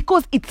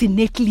because it's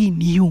innately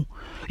in you.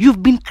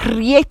 You've been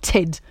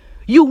created.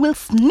 You will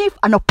sniff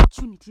an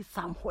opportunity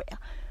somewhere.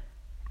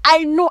 I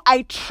know.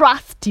 I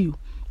trust you.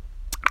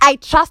 I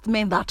trust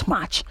men that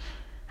much.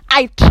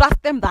 I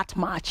trust them that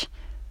much.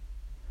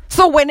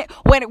 So when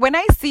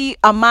I see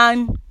a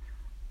man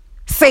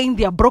saying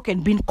they are broke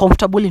and being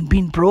comfortable in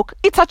being broke,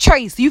 it's a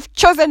choice. You've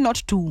chosen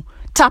not to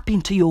tap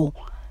into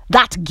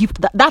that gift,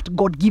 that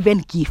God-given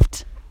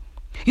gift.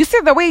 You see,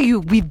 the way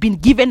we've been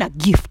given a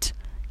gift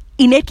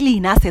innately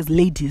in us as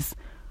ladies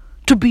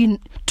to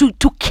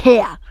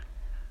care,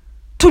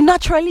 to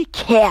naturally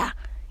care.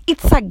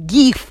 It's a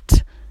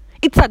gift.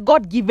 It's a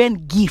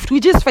God-given gift. We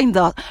just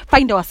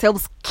find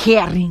ourselves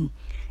caring.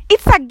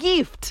 It's a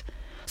gift.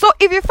 So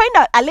if you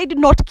find a lady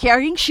not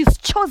caring, she's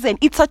chosen.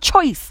 It's a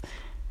choice.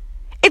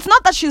 It's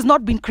not that she's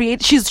not been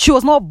created. She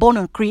was not born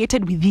and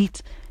created with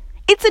it.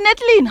 It's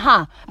innately in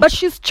her, but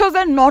she's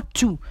chosen not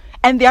to.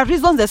 And there are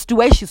reasons as to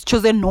why she's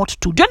chosen not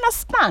to. Do you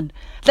understand?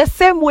 The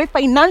same way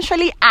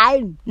financially,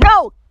 I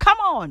know. Come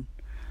on.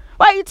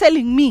 Why are you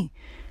telling me?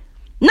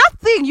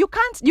 Nothing. You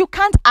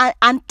can't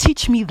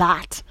unteach me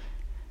that.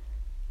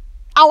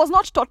 I was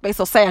not taught by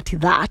society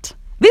that.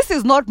 This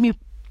is not me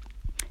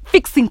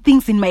fixing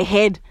things in my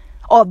head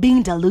or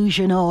being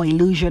delusional or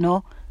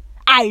illusional.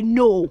 I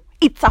know.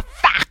 It's a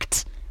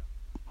fact.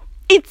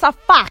 It's a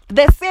fact.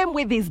 The same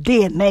way this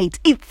day and night.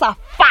 It's a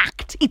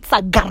fact. It's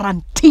a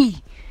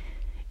guarantee.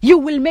 You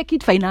will make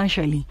it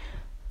financially.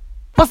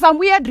 For some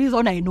weird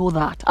reason, I know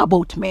that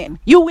about men.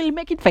 You will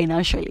make it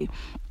financially.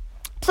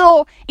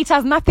 So, it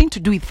has nothing to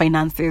do with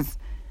finances.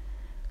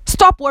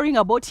 Stop worrying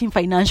about him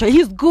financially.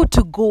 He's good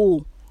to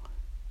go.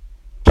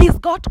 He's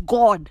got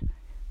God.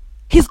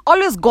 He's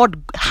always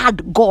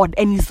had God,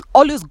 and he's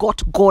always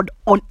got God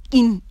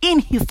in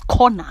his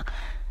corner.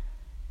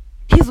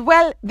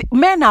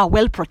 Men are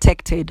well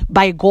protected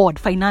by God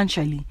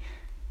financially.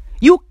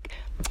 Do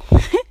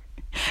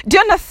you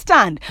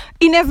understand?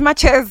 In as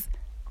much as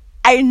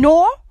I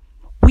know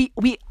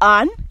we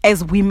earn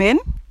as women,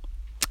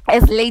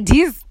 as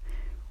ladies,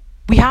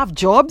 we have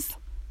jobs,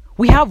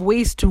 we have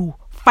ways to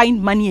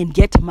find money and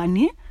get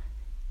money.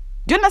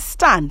 Do you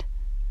understand?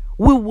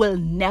 We will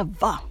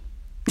never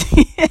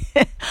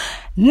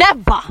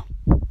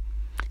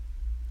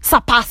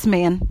surpass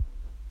men.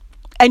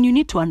 And you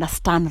need to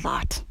understand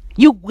that.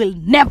 You will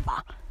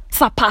never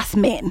surpass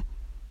men.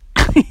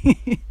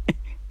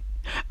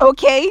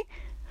 Okay?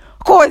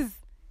 Because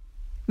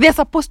they're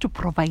supposed to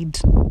provide.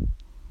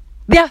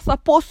 They are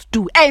supposed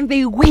to. And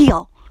they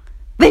will.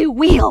 They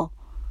will.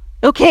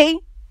 Okay?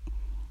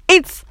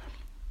 It's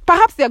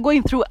perhaps they're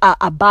going through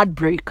a bad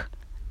break.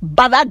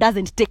 But that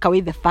doesn't take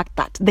away the fact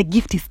that the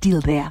gift is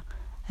still there.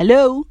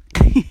 Hello?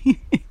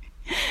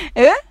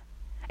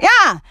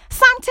 Yeah?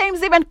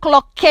 Sometimes even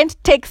Clark Kent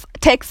takes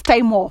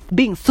time off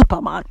being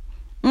Superman.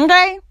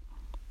 Okay?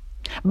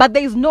 But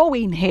there is no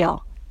way in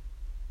hell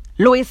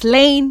Lois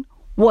Lane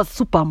was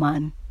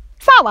Superman.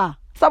 Sawa.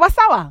 Sawa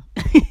sawa.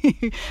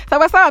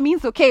 Sawa sawa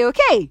means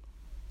okay.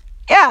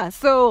 Yeah,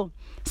 so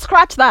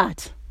scratch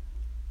that.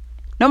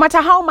 No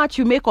matter how much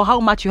you make or how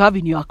much you have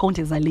in your account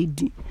as a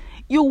lady,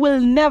 you will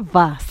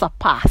never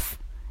surpass.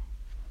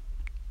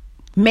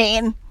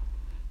 Man,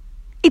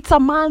 it's a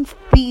man's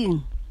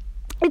thing.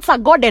 It's a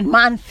God and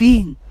man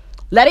thing.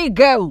 Let it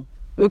go.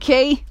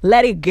 Okay?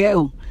 Let it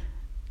go.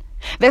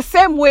 The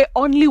same way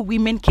only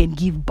women can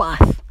give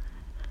birth.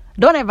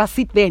 Don't ever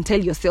sit there and tell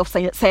yourself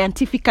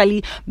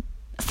scientifically,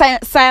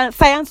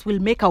 science will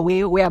make a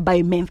way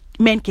whereby men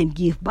can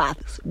give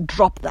birth.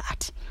 Drop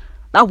that.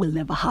 That will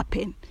never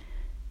happen.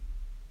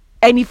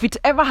 And if it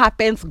ever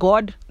happens,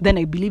 God, then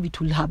I believe it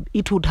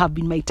would have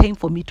been my time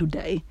for me to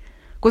die.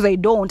 Because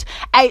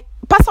I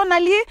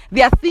personally,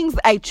 there are things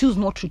I choose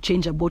not to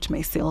change about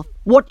myself.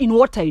 What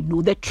I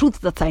know, the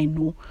truth that I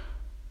know.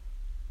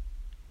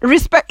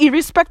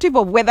 Irrespective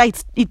of whether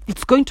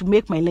it's going to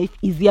make my life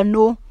easier,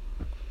 no.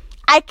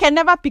 I can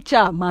never picture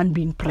a man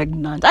being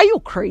pregnant. Are you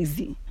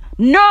crazy?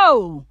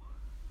 No.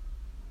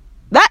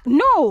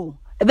 No.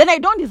 Then I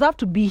don't deserve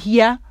to be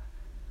here.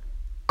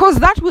 Because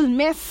that will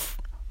mess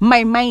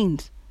my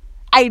mind.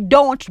 I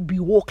don't want to be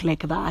woke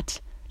like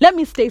that. Let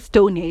me stay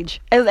Stone Age.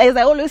 As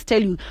I always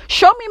tell you,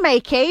 show me my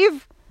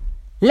cave.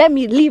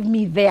 Leave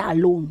me there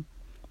alone.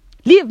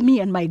 Leave me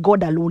and my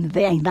God alone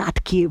there in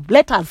that cave.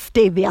 Let us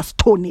stay there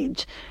Stone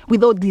Age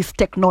without these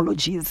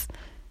technologies.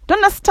 Do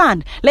you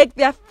understand? Like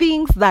there are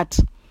things that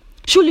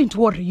shouldn't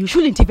worry you,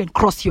 shouldn't even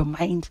cross your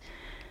mind.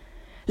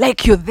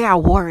 Like you're there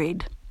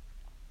worried.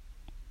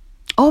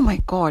 Oh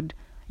my God.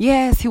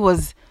 Yes, he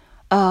was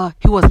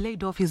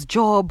laid off his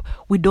job.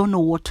 We don't know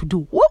what to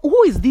do.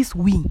 Who is this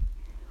we?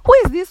 Who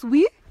is this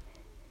we?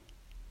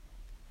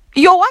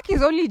 Your work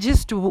is only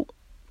just to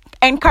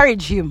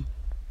encourage him.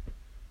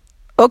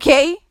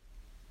 Okay?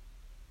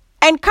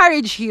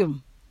 Encourage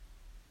him.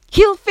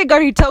 He'll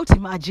figure it out,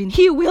 imagine.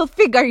 He will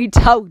figure it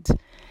out.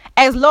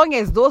 As long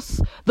as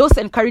those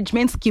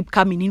encouragements keep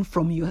coming in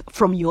from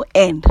your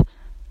end.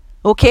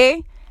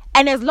 Okay?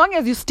 And as long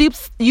as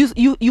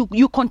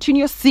you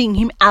continue seeing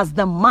him as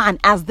the man,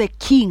 as the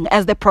king,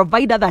 as the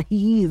provider that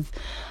he is,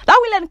 that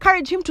will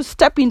encourage him to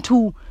step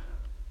into,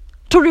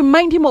 to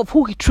remind him of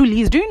who he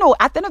truly is. Do you know,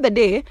 at the end of the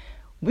day,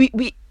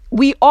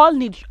 we all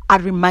need a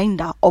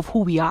reminder of who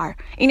we are.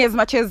 In as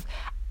much as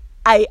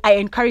I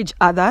encourage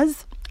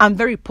others, I'm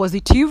very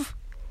positive.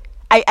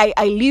 I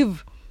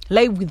live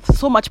life with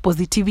so much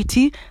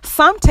positivity.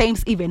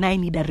 Sometimes even I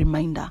need a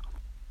reminder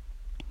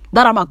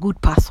that I'm a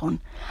good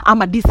person.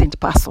 I'm a decent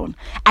person.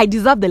 I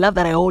deserve the love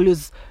that I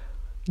always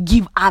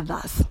give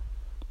others.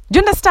 Do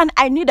you understand?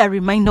 I need a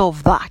reminder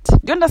of that. Do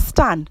you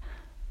understand?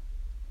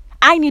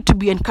 I need to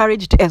be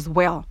encouraged as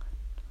well.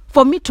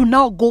 For me to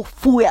now go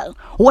fuel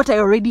what I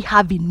already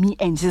have in me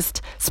and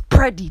just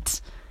spread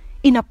it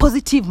in a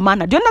positive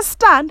manner. Do you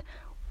understand?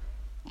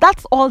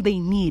 That's all they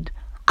need.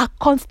 A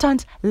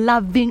constant,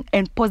 loving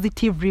and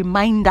positive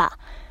reminder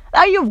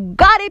that you've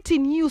got it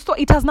in you. So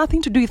it has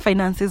nothing to do with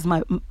finances,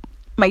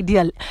 my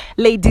dear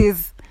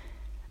ladies.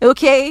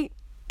 Okay?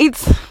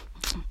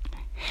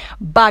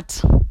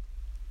 But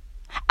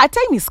a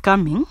time is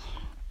coming.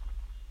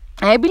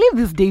 I believe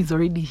this day is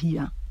already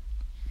here.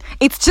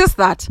 It's just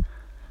that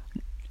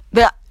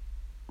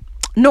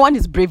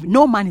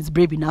no man is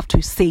brave enough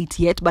to say it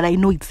yet, but I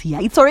know it's here.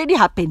 It's already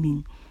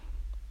happening.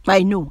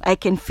 I know. I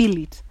can feel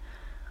it.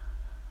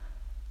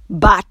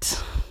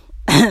 But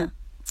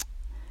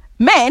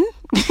men,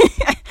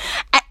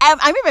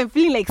 I'm even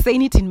feeling like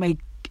saying it in my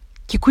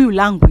Kikuyu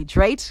language,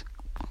 right?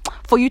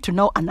 For you to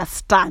now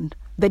understand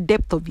the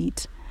depth of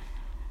it.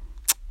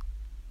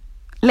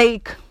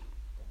 Like,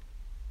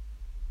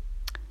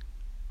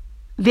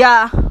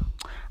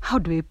 how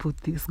do I put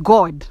this?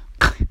 God.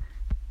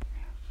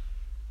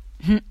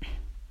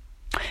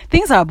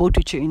 Things are about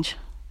to change.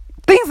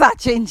 Things are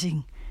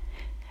changing.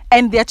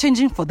 And they're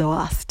changing for the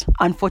worst,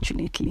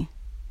 unfortunately.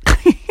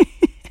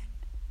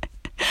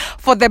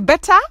 For the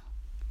better,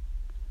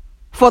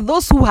 for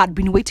those who had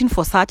been waiting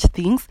for such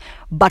things,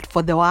 but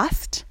for the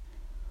worst,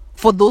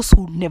 for those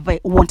who never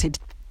wanted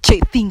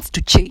things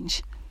to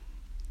change.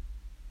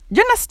 Do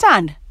you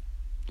understand?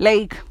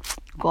 Like,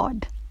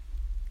 God.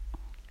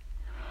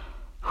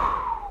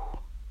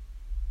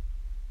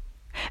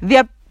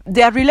 There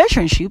are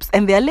relationships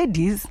and there are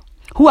ladies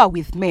who are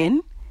with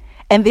men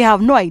and they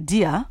have no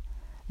idea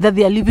that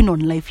they are living on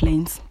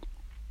lifelines.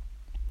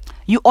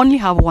 You only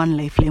have one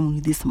lifeline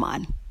with this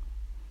man.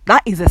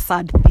 That is a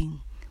sad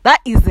thing. That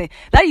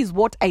is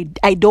what I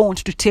don't want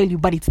to tell you,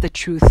 but it's the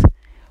truth.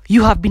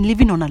 You have been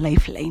living on a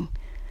lifeline.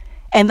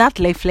 And that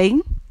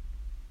lifeline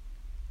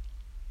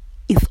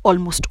is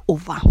almost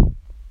over.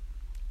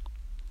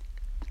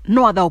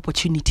 No other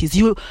opportunities.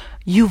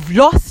 You've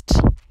lost.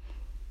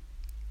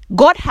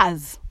 God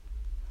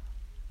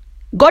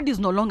is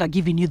no longer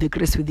giving you the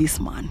grace with this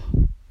man.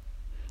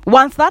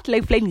 Once that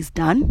lifeline is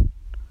done,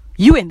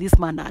 you and this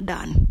man are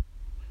done.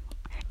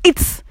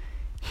 It's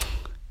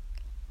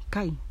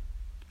Guy.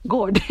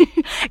 God.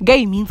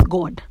 Guy means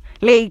God.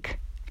 Like,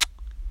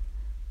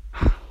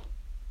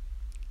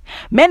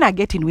 Men are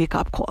getting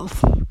wake-up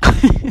calls.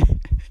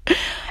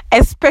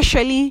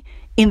 Especially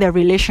in the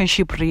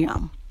relationship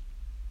realm.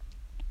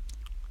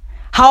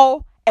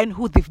 How and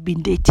who they've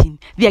been dating.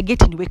 They are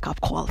getting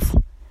wake-up calls.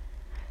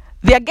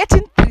 They are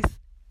getting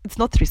it's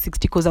not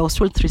 360 because I was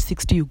told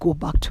 360 you go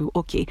back to.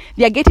 Okay.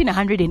 They are getting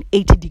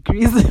 180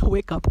 degrees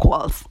wake-up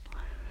calls.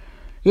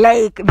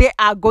 Like, they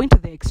are going to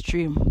the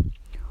extreme.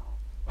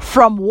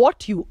 From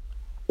what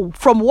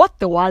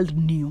the world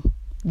knew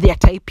their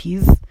type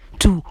is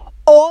to,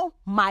 oh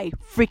my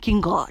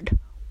freaking God.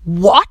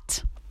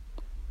 What?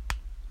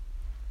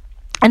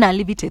 And I'll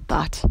leave it at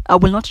that. I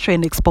will not try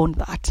and expound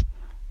that.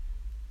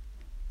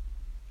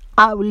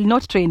 I will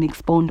not try and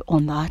expound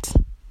on that.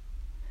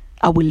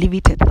 I will leave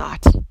it at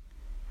that.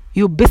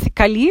 You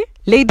basically,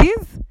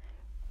 ladies,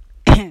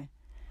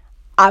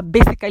 are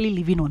basically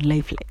living on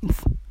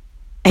lifelines.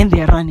 And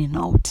they're running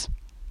out.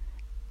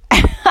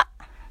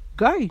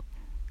 God.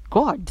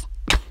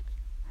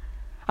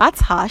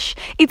 That's harsh.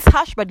 It's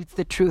harsh, but it's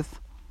the truth.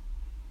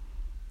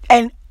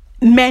 And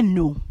men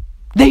know.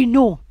 They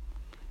know.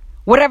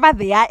 Wherever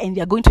they are and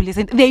they're going to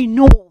listen, they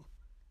know.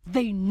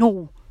 And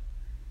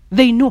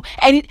do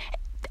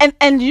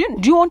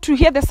you want to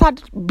hear the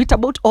sad bit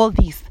about all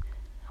this?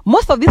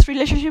 Most of these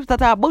relationships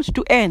that are about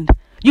to end,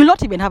 you'll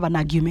not even have an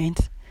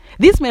argument.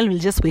 This man will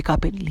just wake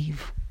up and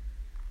leave.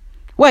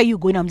 Where are you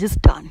going? I'm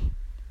just done.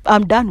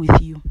 I'm done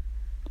with you.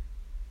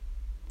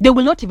 They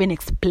will not even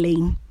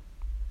explain.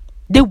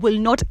 There's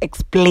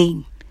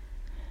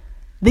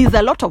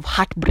a lot of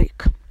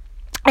heartbreak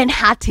and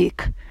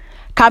heartache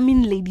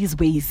coming ladies'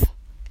 ways.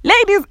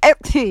 Ladies,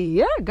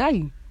 hey,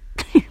 guy.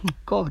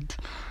 God.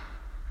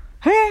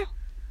 Hey.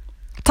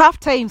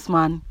 Tough times,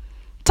 man.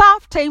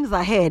 Tough times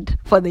ahead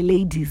for the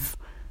ladies.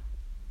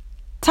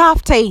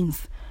 Tough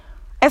times.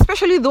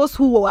 Especially those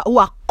who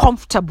are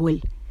comfortable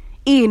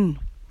in,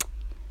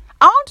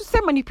 I want to say,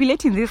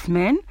 manipulating this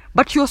man,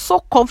 but you're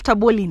so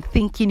comfortable in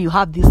thinking you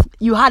had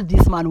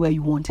this man where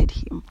you wanted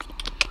him.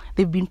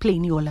 They've been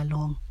playing you all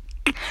along.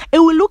 It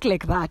will look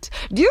like that.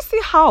 Do you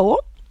see how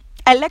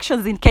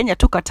elections in Kenya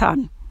took a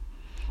turn?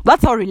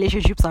 That's how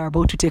relationships are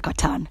about to take a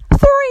turn.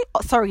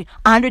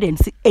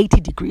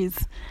 180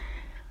 degrees.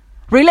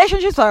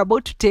 Relationships are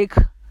about to take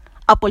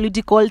a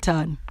political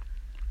turn.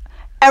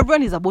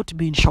 Everyone is about to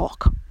be in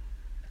shock.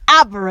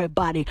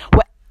 Everybody.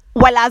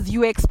 Well, as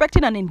you're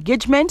expecting an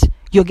engagement,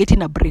 you're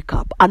getting a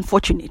breakup,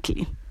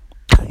 unfortunately.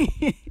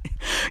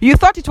 You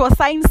thought it was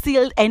signed,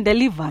 sealed, and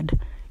delivered.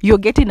 You're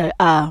getting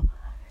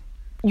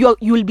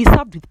you'll be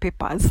served with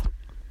papers.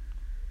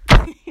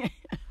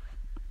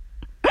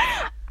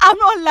 I'm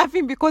not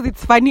laughing because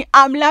it's funny.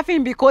 I'm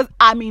laughing because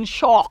I'm in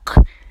shock.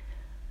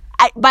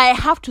 But I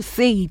have to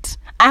say it.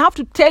 I have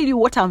to tell you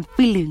what I'm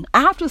feeling.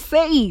 I have to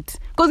say it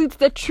because it's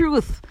the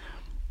truth.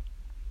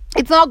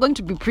 It's not going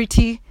to be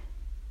pretty.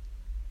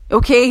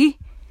 Okay?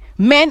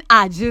 Men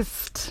are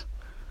just,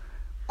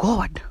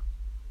 God.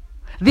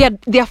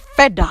 They're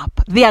fed up.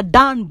 They are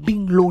done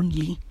being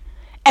lonely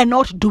and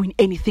not doing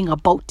anything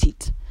about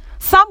it.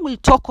 Some will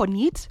talk on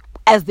it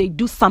as they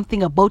do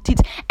something about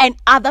it, and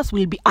others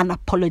will be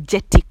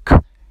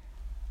unapologetic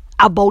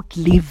about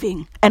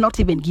leaving and not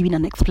even giving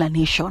an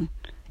explanation.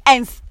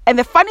 And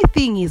the funny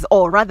thing is,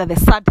 or rather the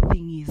sad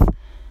thing is,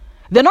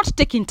 they're not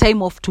taking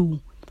time off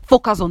to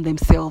focus on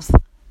themselves.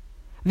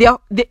 They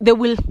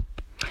will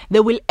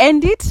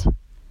end it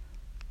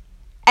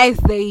as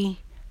they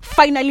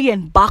finally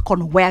embark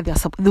on where they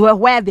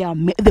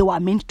were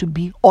meant to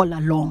be all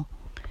along.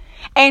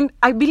 And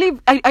I believe,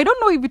 I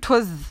don't know if it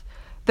was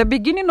the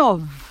beginning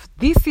of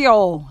this year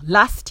or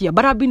last year,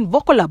 but I've been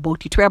vocal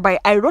about it, whereby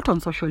I wrote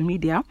on social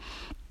media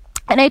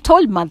and I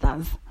told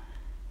mothers,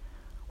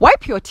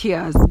 wipe your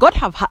tears. God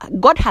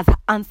has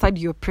answered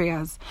your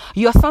prayers.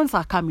 Your sons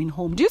are coming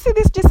home. Do you see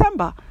this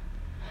December?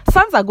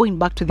 Sons are going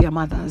back to their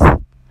mothers.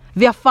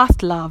 Their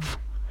first love.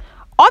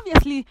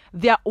 Obviously,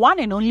 their one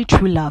and only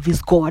true love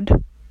is God.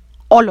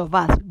 All of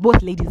us,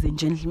 both ladies and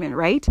gentlemen,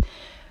 right?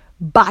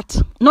 Their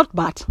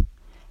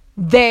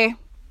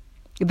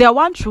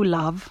one true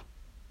love,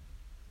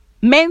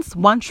 men's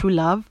one true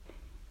love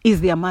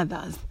is their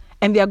mothers.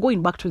 And they are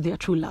going back to their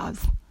true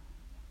loves.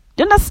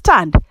 Do you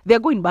understand? They are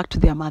going back to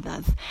their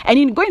mothers. And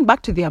in going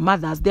back to their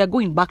mothers, they are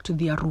going back to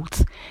their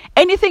roots.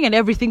 Anything and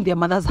everything their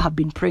mothers have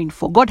been praying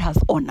for, God has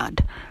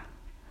honored.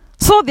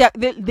 So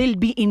they'll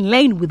be in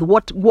line with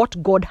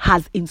what God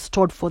has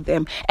installed for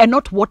them and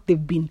not what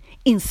they've been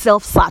in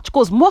self-search.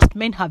 Because most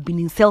men have been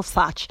in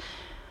self-search.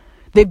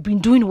 They've been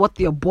doing what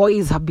their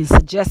boys have been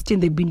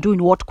suggesting. They've been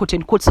doing what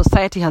quote-unquote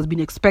society has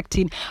been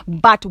expecting.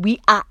 But we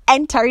are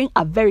entering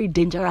a very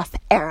dangerous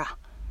era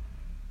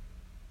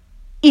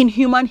in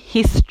human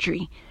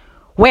history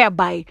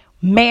whereby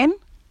men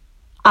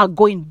are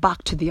going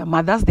back to their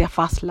mothers, their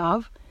first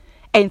love,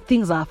 and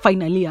things are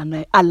finally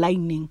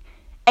aligning.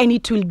 And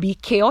it will be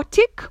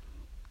chaotic.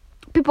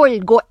 People will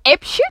go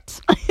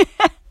apeshit.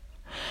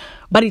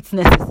 But it's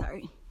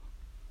necessary.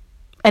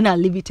 And I'll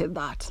leave it at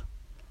that.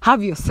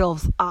 Have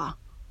yourselves a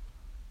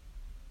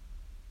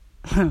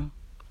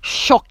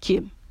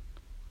shocking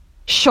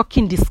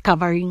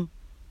discovering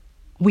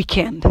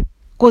weekend.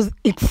 because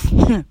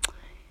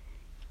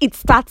it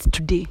starts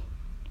today.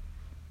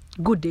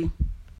 Good day.